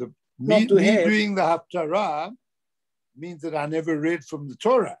remember, me doing the Haftarah means that I never read from the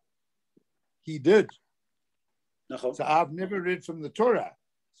Torah. He did. So I've never read from the Torah.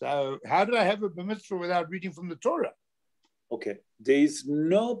 So how did I have a bar mitzvah without reading from the Torah? Okay, there is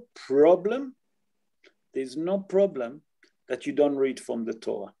no problem. There's no problem that you don't read from the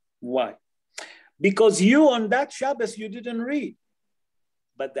Torah. Why? Because you on that Shabbos, you didn't read.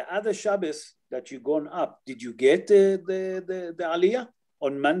 But the other Shabbos that you gone up, did you get the Aliyah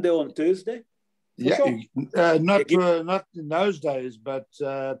on Monday or on Thursday? Not in those days, but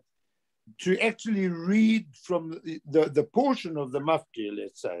to actually read from the portion of the maftir,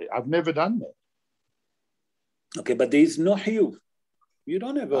 let's say. I've never done that. Okay, but there is no hiyuv. You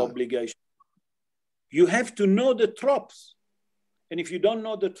don't have an obligation. You have to know the tropes. And if you don't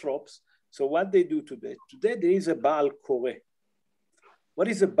know the tropes, so what they do today there is a Baal Koreh. What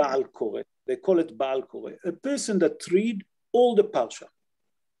is a Baal Koreh? They call it Baal Koreh. A person that read all the parsha.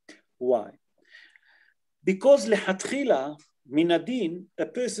 Why? Because lehatchila, minadin, a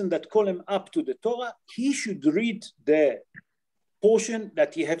person that call him up to the Torah, he should read the portion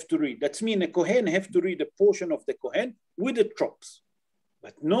that he have to read. That's mean a Kohen have to read a portion of the Kohen with the tropes.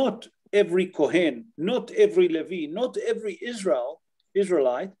 But not every Kohen, not every Levy, not every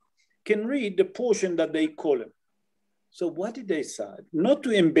Israelite can read the portion that they call him. So what did they say? Not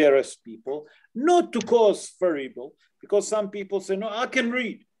to embarrass people, not to cause faribel, because some people say, no, I can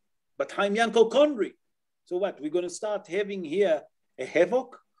read, but Chaim Yankel can't read. So what, we're going to start having here a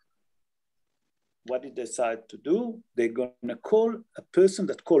havoc? What did they decide to do? They're going to call a person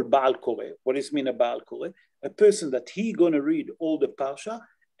that called Baal Koreh. What does it mean a Baal Koreh? A person that he going to read all the parsha,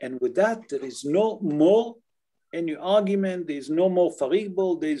 and with that, there is no more any argument, there is no more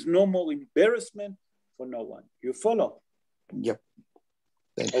faribel, there is no more embarrassment for no one. You follow? Yep.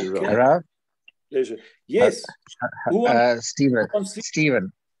 Thank you, Rav. Pleasure. Yes. Stephen.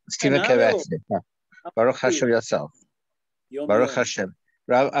 Stephen Kavatsky. Baruch Hashem yourself. Baruch Hashem.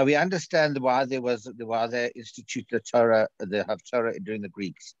 We understand why they instituted the Torah, the Haftarah during the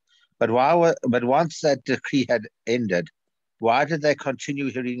Greeks. But once that decree had ended, why did they continue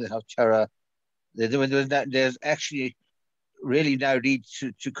reading the Haftarah? There's actually really no need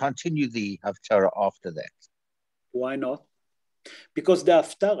to continue the Haftarah after that. Why not? Because the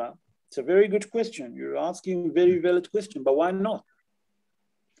Haftarah, it's a very good question. You're asking a very valid question, but why not?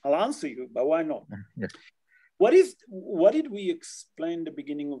 I'll answer you, but why not? Yeah. What did we explain at the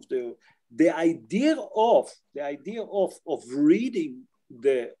beginning of the idea of reading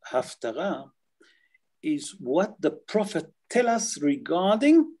the Haftarah is what the prophet tell us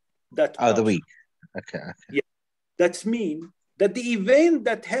regarding that. Oh, the week. Okay. Yeah. That means that the event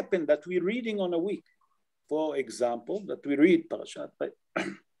that happened that we're reading on a week, for example, that we read Parashat,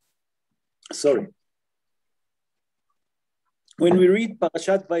 when we read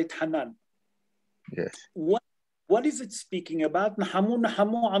Parashat Vayithanan, yes. What is it speaking about? Nahamu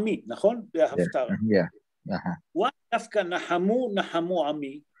ami, nachon? The Haftarah. Yeah. What dafka nahamu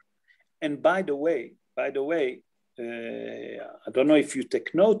ami? And by the way, I don't know if you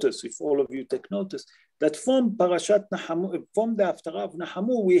take notice, if all of you take notice, that from Parashat Nahamu, from the Haftarah of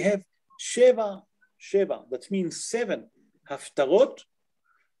Nahamu, we have Sheva. That means 7 Haftarot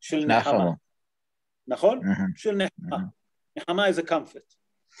shel Nehama. Nachon? Shel Nehama. Nehama is a comfort.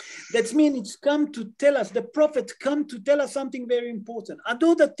 That means it's come to tell us, the prophet come to tell us something very important.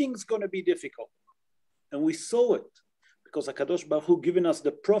 Although the thing's going to be difficult. And we saw it because HaKadosh Baruch Hu given us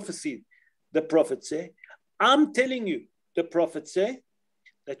the prophecy. The prophet say, I'm telling you, the prophet say,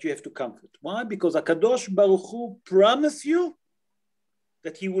 that you have to comfort. Why? Because HaKadosh Baruch Hu promised you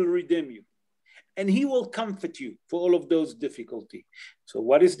that he will redeem you. And he will comfort you for all of those difficulties. So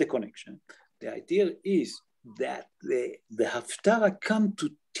what is the connection? The idea is that the Haftarah come to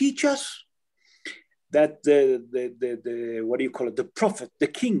teach us that the what do you call it, the prophet, the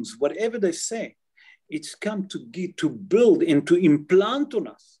kings, whatever they say, it's come to build and to implant on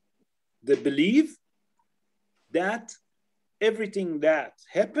us the belief that everything that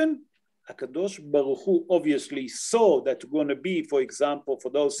happened, HaKadosh Baruch Hu obviously saw that going to be, for example, for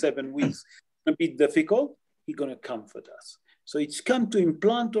those 7 weeks, going to be difficult, he's going to comfort us. So it's come to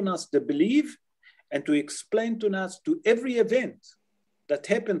implant on us the belief and to explain to us to every event that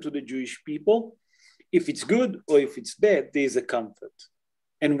happened to the Jewish people, if it's good or if it's bad, there's a comfort.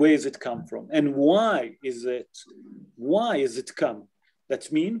 And where does it come from? And why is it come?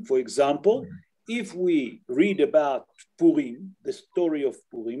 That means, for example, if we read about Purim, the story of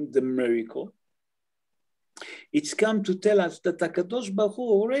Purim, the miracle, it's come to tell us that HaKadosh Baruch Hu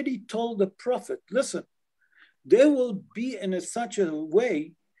already told the prophet, listen, there will be in such a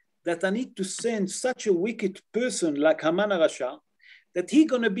way that I need to send such a wicked person like Haman HaRasha, that he's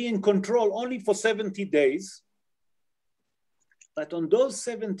going to be in control only for 70 days. But on those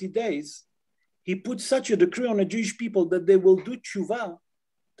 70 days, he put such a decree on the Jewish people that they will do tshuva,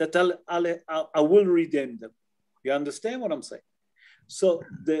 that I will redeem them. You understand what I'm saying? So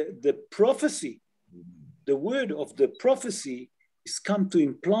the prophecy, the word of the prophecy is come to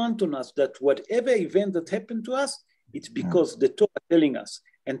implant on us that whatever event that happened to us, it's because the Torah is telling us.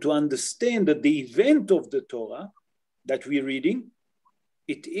 And to understand that the event of the Torah that we're reading,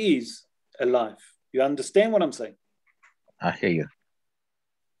 it is alive. You understand what I'm saying? I hear you.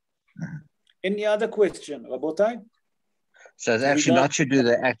 Any other question, Rabotai? So it's actually not to do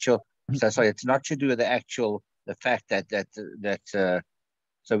the actual. It's not to do with the fact that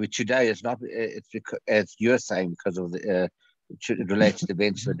so today is not. It's because, as you're saying, because of the it relates to the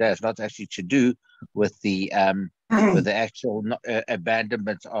events of the day. It's not actually to do with the actual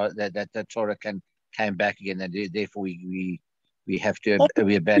abandonment that the Torah came back again, and therefore we have to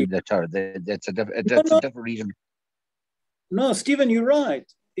we abandon the Torah. That's a different reason. No, Stephen, you're right.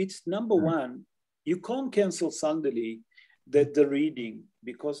 It's number one. You can't cancel suddenly the reading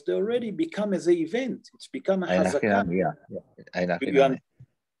because they already become as an event. It's become a hazakah. Yeah.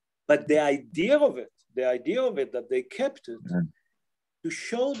 But the idea of it that they kept it to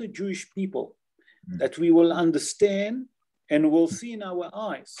show the Jewish people that we will understand and will see in our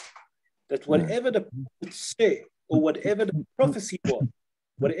eyes that whatever the prophets say or whatever the prophecy was,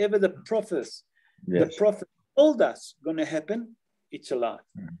 whatever the prophet told us going to happen, it's alive.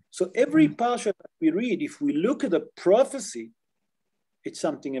 So every parsha that we read, if we look at the prophecy, it's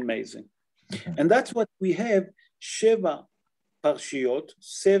something amazing. And that's what we have, Sheva Parshiyot,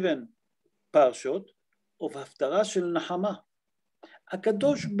 7 Parshot of Haftarah Shel Nahama.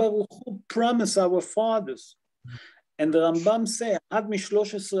 HaKadosh Baruch Hu promised our fathers, and the Rambam say, Ad mi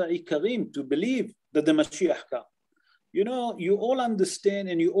 13 Ikarim, to believe that the Mashiach come. you know, you all understand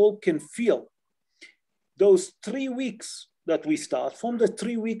and you all can feel those 3 weeks that we start. From the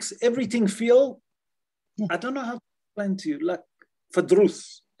 3 weeks, everything feel, I don't know how to explain to you, like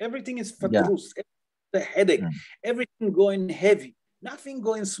fadrus. Everything is fadrus. The headache, everything going heavy, nothing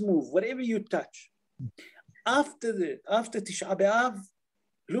going smooth, whatever you touch. After Tisha B'Av,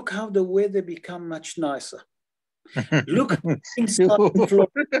 look how the weather become much nicer. Look how things start to flow.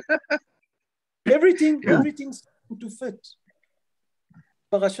 Everything's starting to fit.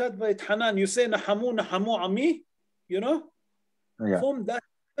 Parashat Vayetchanan, you say Nahamu, Nahamu Ami, you know? From that,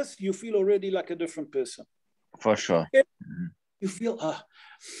 you feel already like a different person. For sure. You feel,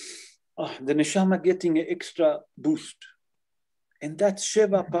 the neshama getting an extra boost. And that's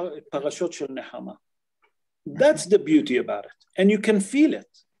Sheva Parashot Shel Nehama. That's the beauty about it. And you can feel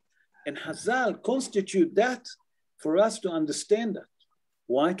it. And Hazal constitute that for us to understand that.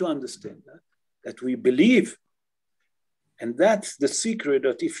 Why to understand that? That we believe. And that's the secret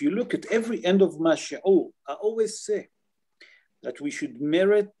that if you look at every end of my shi'ur, I always say that we should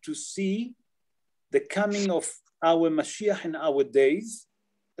merit to see the coming of our Mashiach in our days,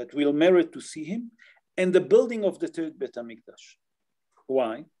 that we'll merit to see him, and the building of the third Bet HaMikdash.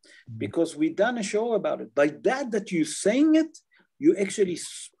 Why? Because we done a show about it. By that you're saying it, you're actually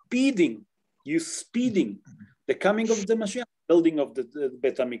speeding the coming of the Mashiach, building of the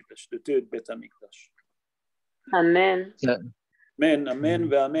Bet HaMikdash, the third Bet HaMikdash. Amen. Amen, amen,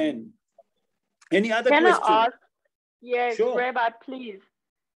 ve'amen. Any other question? Can I ask? Yes, sure. Rabbi, please.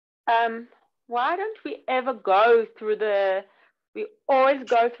 Why don't we ever go through we always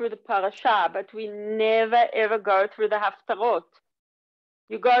go through the parasha, but we never ever go through the haftarot.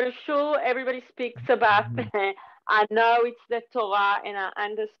 You go to shul, everybody speaks about I know it's the Torah and I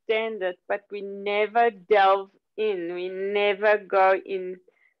understand it, but we never delve in. We never go in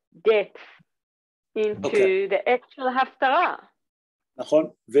depth into the actual haftarah.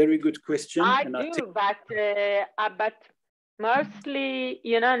 Very good question. I do, but mostly,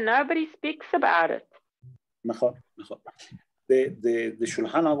 nobody speaks about it. The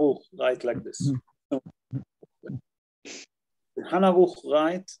Shulchan Aruch write like this. Shulchan Aruch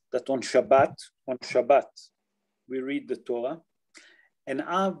write that on Shabbat, we read the Torah, and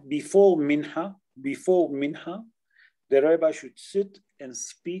before Mincha, the Rabbi should sit and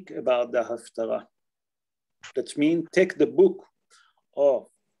speak about the Haftarah. That means take the book of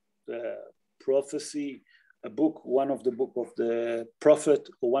the prophecy, one of the book of the prophet,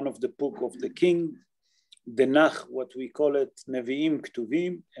 or one of the book of the king, the Nach, what we call it, Nevi'im,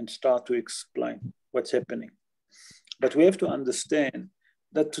 Ktuvim, and start to explain what's happening. But we have to understand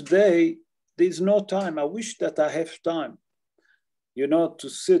that today, there's no time. I wish that I have time, to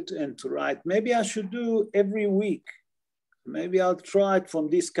sit and to write. Maybe I should do every week. Maybe I'll try it from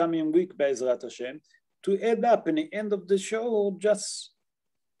this coming week, Be'ezrat Hashem, to add up in the end of the show, just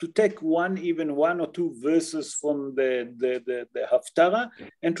to take one or two verses from the Haftarah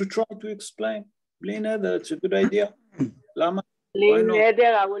and to try to explain. Bli neder, it's a good idea. Lama? Bli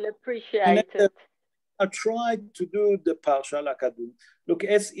neder, I will appreciate it. I tried to do the Parsha like I do. Look,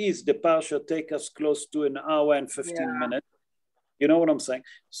 as is, the Parsha take us close to an hour and 15 minutes. You know what I'm saying?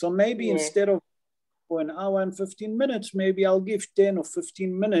 So maybe instead of for an hour and 15 minutes, maybe I'll give 10 or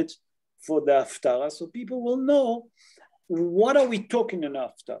 15 minutes for the Haftarah, so people will know what are we talking in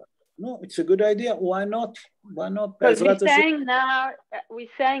Haftarah. No, it's a good idea. Why not? Why not? Because we're saying now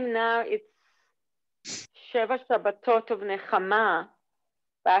it's Sheva Shabbatot of Nechama,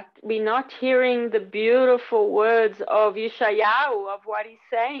 but we're not hearing the beautiful words of Yeshayahu, of what he's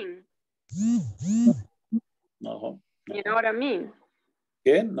saying. נכון. You know what I mean?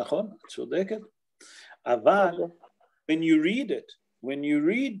 כן, נכון, צודקת. אבל when you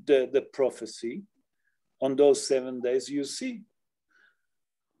read the prophecy on those 7 days, you see,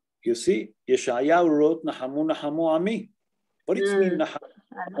 Yeshayahu wrote, Nahamu, Nahamu Ami. What does it mean,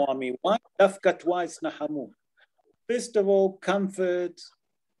 Nahamu Ami? Why? Dafka twice, Nahamu. First of all, comfort,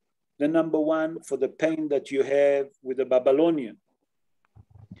 the number one, for the pain that you have with the Babylonian.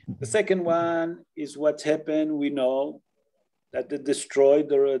 The second one is what's happened. We know that they destroyed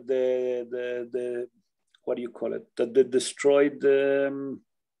the what do you call it? That they destroyed the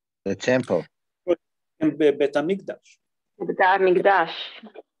temple. Bet HaMikdash. Bet HaMikdash.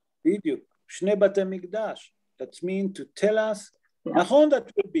 Video. Shne Bet HaMikdash. That means to tell us, Nahon,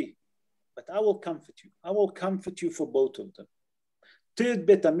 that will be, but I will comfort you. I will comfort you for both of them. Third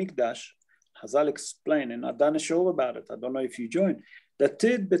Bet HaMikdash, Hazal explained, and I've done a show about it. I don't know if you joined. The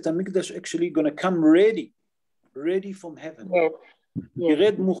third Bet HaMikdash actually going to come ready from heaven.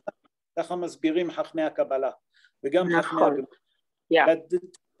 ירד מוכן, ככה מסבירים חכמי הקבלה, וגם חכמי הגמרא. That the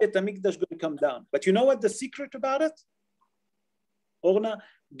Bet HaMikdash going to come down. But you know what the secret about it? Orna,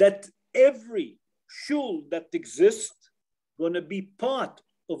 that every shul that exists going to be part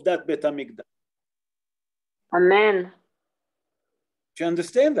of that Bet HaMikdash. Amen. Do you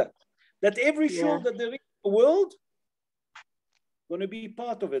understand that? That every shul that there is in the world going to be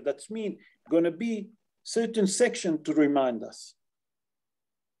part of it. That means going to be certain section to remind us.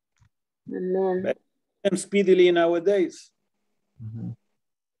 Amen. And speedily in our days.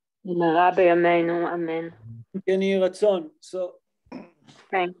 Rabbi, amen. So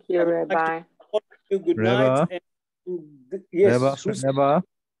thank you, Rabbi. Good Rabbi. night. And, yes. Rabbi.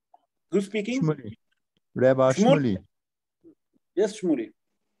 Who's speaking? Shmuley. Rabbi Shmuley. Yes, Shmuley.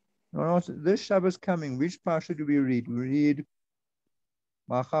 No, this Shabbos coming, which parsha do we read? We read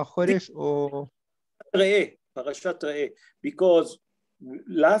Macha Chodesh or Parashat Re'eh. Because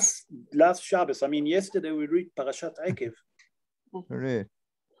last Shabbos, I mean yesterday we read Parashat Ekev. Correct.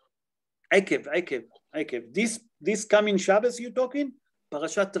 Ekev. This coming Shabbos you talking?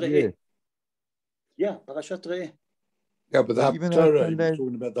 Parashat Re'eh. Yeah, Parashat Re'eh. Yeah, but the Haftarah, he was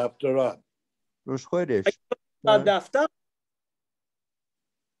talking about the Haftarah. Rosh Chodesh. The Haftarah.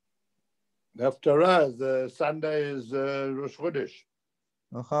 The Haftarah, the Sunday is Rosh Chodesh.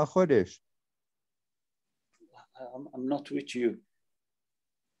 Macha Chodesh. I'm not with you.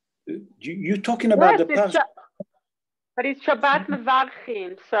 You're talking about the past. But it's Shabbat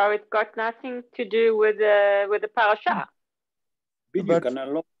Mevarchim, so it's got nothing to do with the parasha.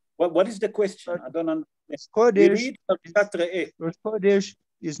 What is the question? I don't understand. Chodesh, Rosh Chodesh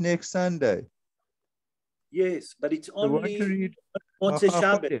is next Sunday. Yes, but it's only what's a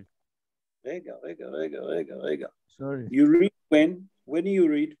Shabbat. Rega. Sorry. You read when? When do you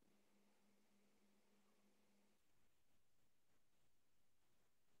read?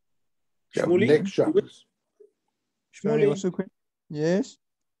 Shmuley? Next Shabbos. Shmuley? Yes.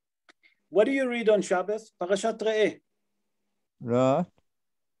 What do you read on Shabbos? Parashat Re'eh. Right.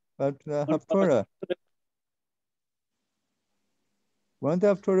 But Haftarah. Won't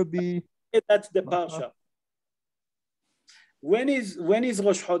Haftarah be? That's the parsha. When is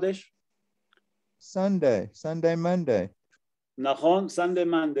Rosh Chodesh? Sunday, Monday. Nachon, Sunday,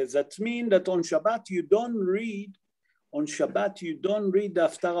 Monday. That means that on Shabbat you don't read the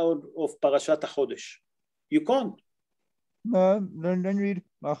Haftarah of Parashat HaChodesh. You can't. No, don't read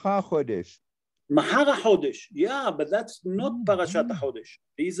Macha Chodesh. Mahar HaChodesh. Yeah, but that's not Parashat HaChodesh.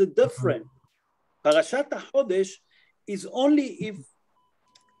 There is a different. Parashat HaChodesh is only if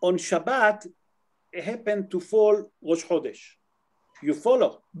on Shabbat it happened to fall Rosh Chodesh. You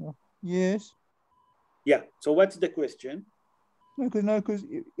follow? Yes. Yeah. So what's the question? No, because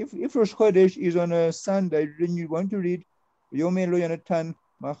if Rosh Chodesh is on a Sunday, then you want to read Yom Lo Yonatan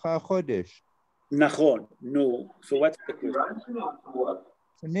Macha Chodesh. Nachon. No. So what's the question?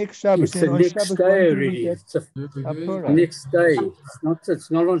 The next Shabbos. It's the next Shabbos, day already. It's the next day.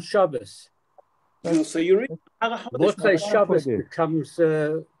 It's not on Shabbos. No, so you read Mahar HaChodesh. What day Shabbos becomes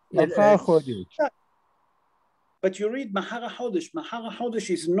but you read Mahar HaChodesh. Mahar HaChodesh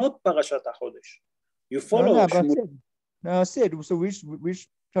is not Parashat HaChodesh. You follow. I said, so which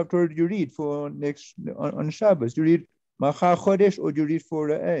chapter do you read for next on Shabbos? Do you read Macha Chodesh or do you read for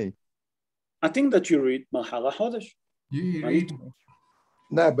A? I think that you read Mahar HaChodesh. You read.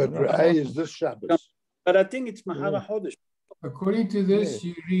 No, but A is this Shabbos. But I think it's Mahar HaChodesh. According to this,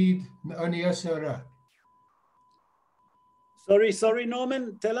 you read Aniyah Sarah. Sorry,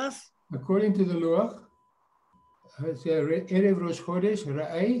 Norman, tell us. According to the Luach, Erev Rosh Chodesh,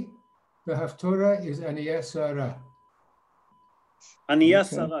 Ra'ai, the Haftarah is Aniyah Sarah. Aniyah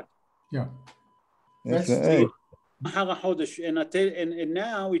Sarah. Yeah. That's A. Mahar HaChodesh. And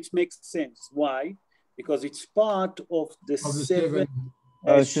now it makes sense. Why? Because it's part of the seven.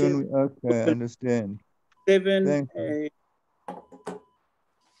 Okay, I understand.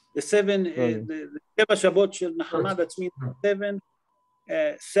 The seven Sheva Shabbat Shel Nehama, that means 7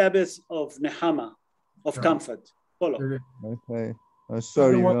 Sabbaths of Nehama, of comfort. Follow. Okay.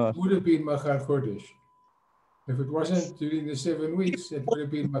 Sorry. It would have been Machar Chodesh. If it wasn't during the 7 weeks, it would have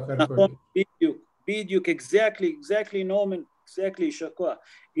been Machar Chodesh. Biduk, exactly, Norman, exactly, Shakwa.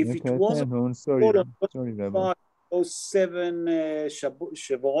 If it wasn't sorry, those 7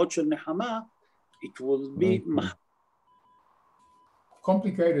 Shavuot Shel Nehama, it will be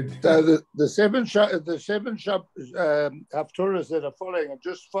complicated. So the seven Haftarahs that are following are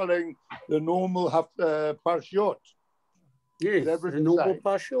just following the normal Parshiot. Yes, the normal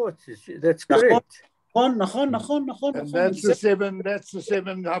Parshiot. That's correct. And that's the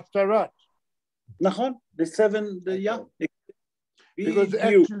seven Haftarah. The 7, yeah. Because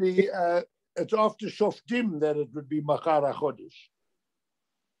actually, it's after Shoftim that it would be Machar HaChodesh.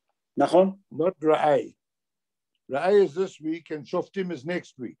 Nachon? Not Ra'ai. Ra'ay is this week and Shoftim is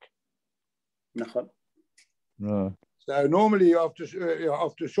next week. נכון. No. So normally after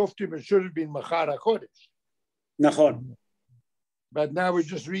Shoftim it should have been Machar HaKodesh. נכון. But now we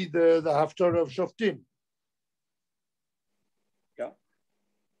just read the Haftarah of Shoftim. Yeah.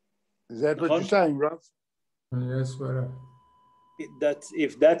 Is that what you're saying, Rav? Yes, brother.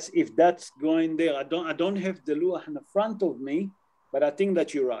 If that's going there, I don't have the luach in the front of me, but I think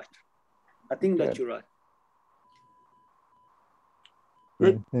that you're right. I think that you're right.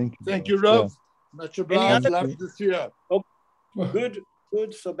 Good. Thank you, Rav. Much obliged. Love this year. Okay.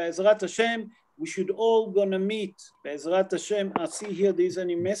 Good. So Be'ezrat Hashem, we should all gonna meet. Be'ezrat Hashem, I see here there's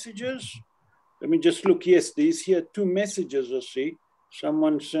any messages. Let me just look. Yes, there's here 2 messages I see.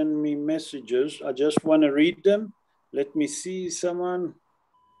 Someone sent me messages. I just want to read them. Let me see someone.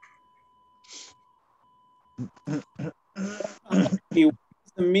 The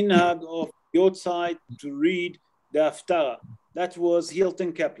minhag of your side to read the Haftarah. That was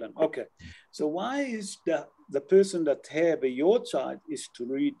Hilton Kaplan. Okay. So why is the person that have a your side is to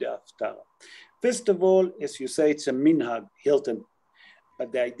read the Haftarah? First of all, as you say, it's a minhag, Hilton.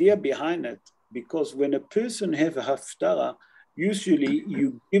 But the idea behind it, because when a person have a Haftarah, usually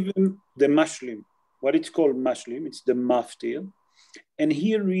you give him the mashlim, what it's called mashlim, it's the maftir, and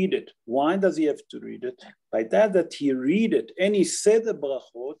he read it. Why does he have to read it? By that he read it, and he said the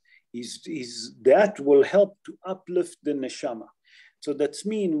brachot, that will help to uplift the neshama. So that's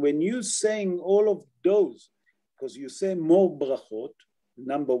mean when you saying all of those, because you say more brachot,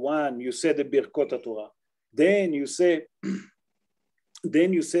 number 1, you say the Birkot Torah, then you say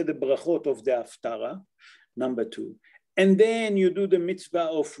the brachot of the Haftarah, number 2, and then you do the mitzvah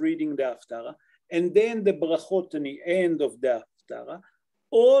of reading the Haftarah, and then the brachot in the end of the Haftarah,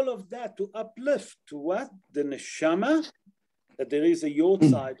 all of that to uplift to what? The neshama, that there is a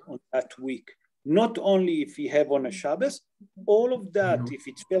yortzeit on that week. Not only if you have on a Shabbos, all of that, if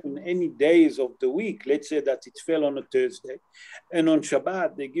it fell on any days of the week, let's say that it fell on a Thursday, and on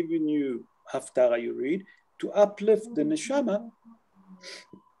Shabbat, they're giving you Haftarah you read, to uplift the neshama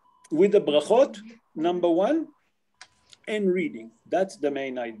with the brachot, number 1, and reading. That's the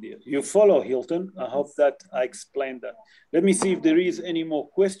main idea. You follow, Hilton. I hope that I explained that. Let me see if there is any more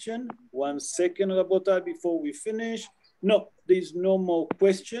question. 1 second, Rabotai, before we finish. No, there's no more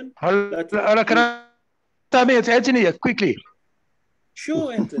question. Hello, can I tell me it's Anthony quickly?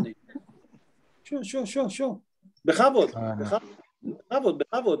 Sure, Anthony. Sure. Bechavod,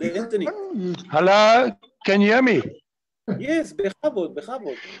 Anthony. Hello, can you hear me? Yes, bechavod.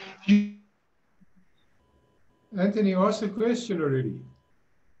 Anthony asked a question already.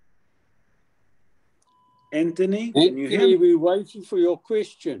 Anthony, can you hear me? We're waiting for your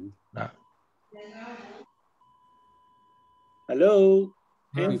question. No. Hello,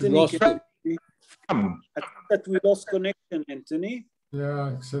 Anthony. I think that we lost connection, Anthony.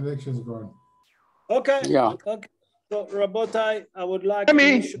 Yeah, connection's gone. Okay. Yeah. Okay. So, Rabotai, I would like to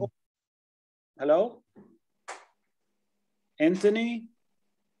wish... Hello? Anthony?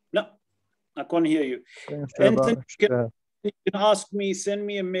 No, I can't hear you. Anthony, you can ask me, send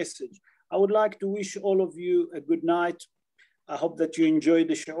me a message. I would like to wish all of you a good night. I hope that you enjoy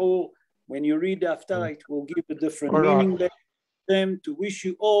the shiur. When you read the Haftarah, it will give a different meaning there. To wish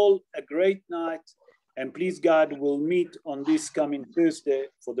you all a great night, and please God, we'll meet on this coming Thursday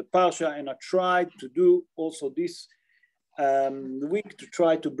for the Parsha, and I tried to do also this week to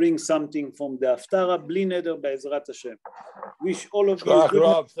try to bring something from the Haftarah, Bli Neder Be'ezrat Hashem. Wish all of you good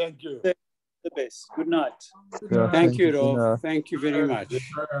night. Thank you. The best. Good night. Thank you, Rob. Thank you very much.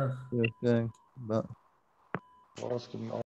 Thanks. Bye.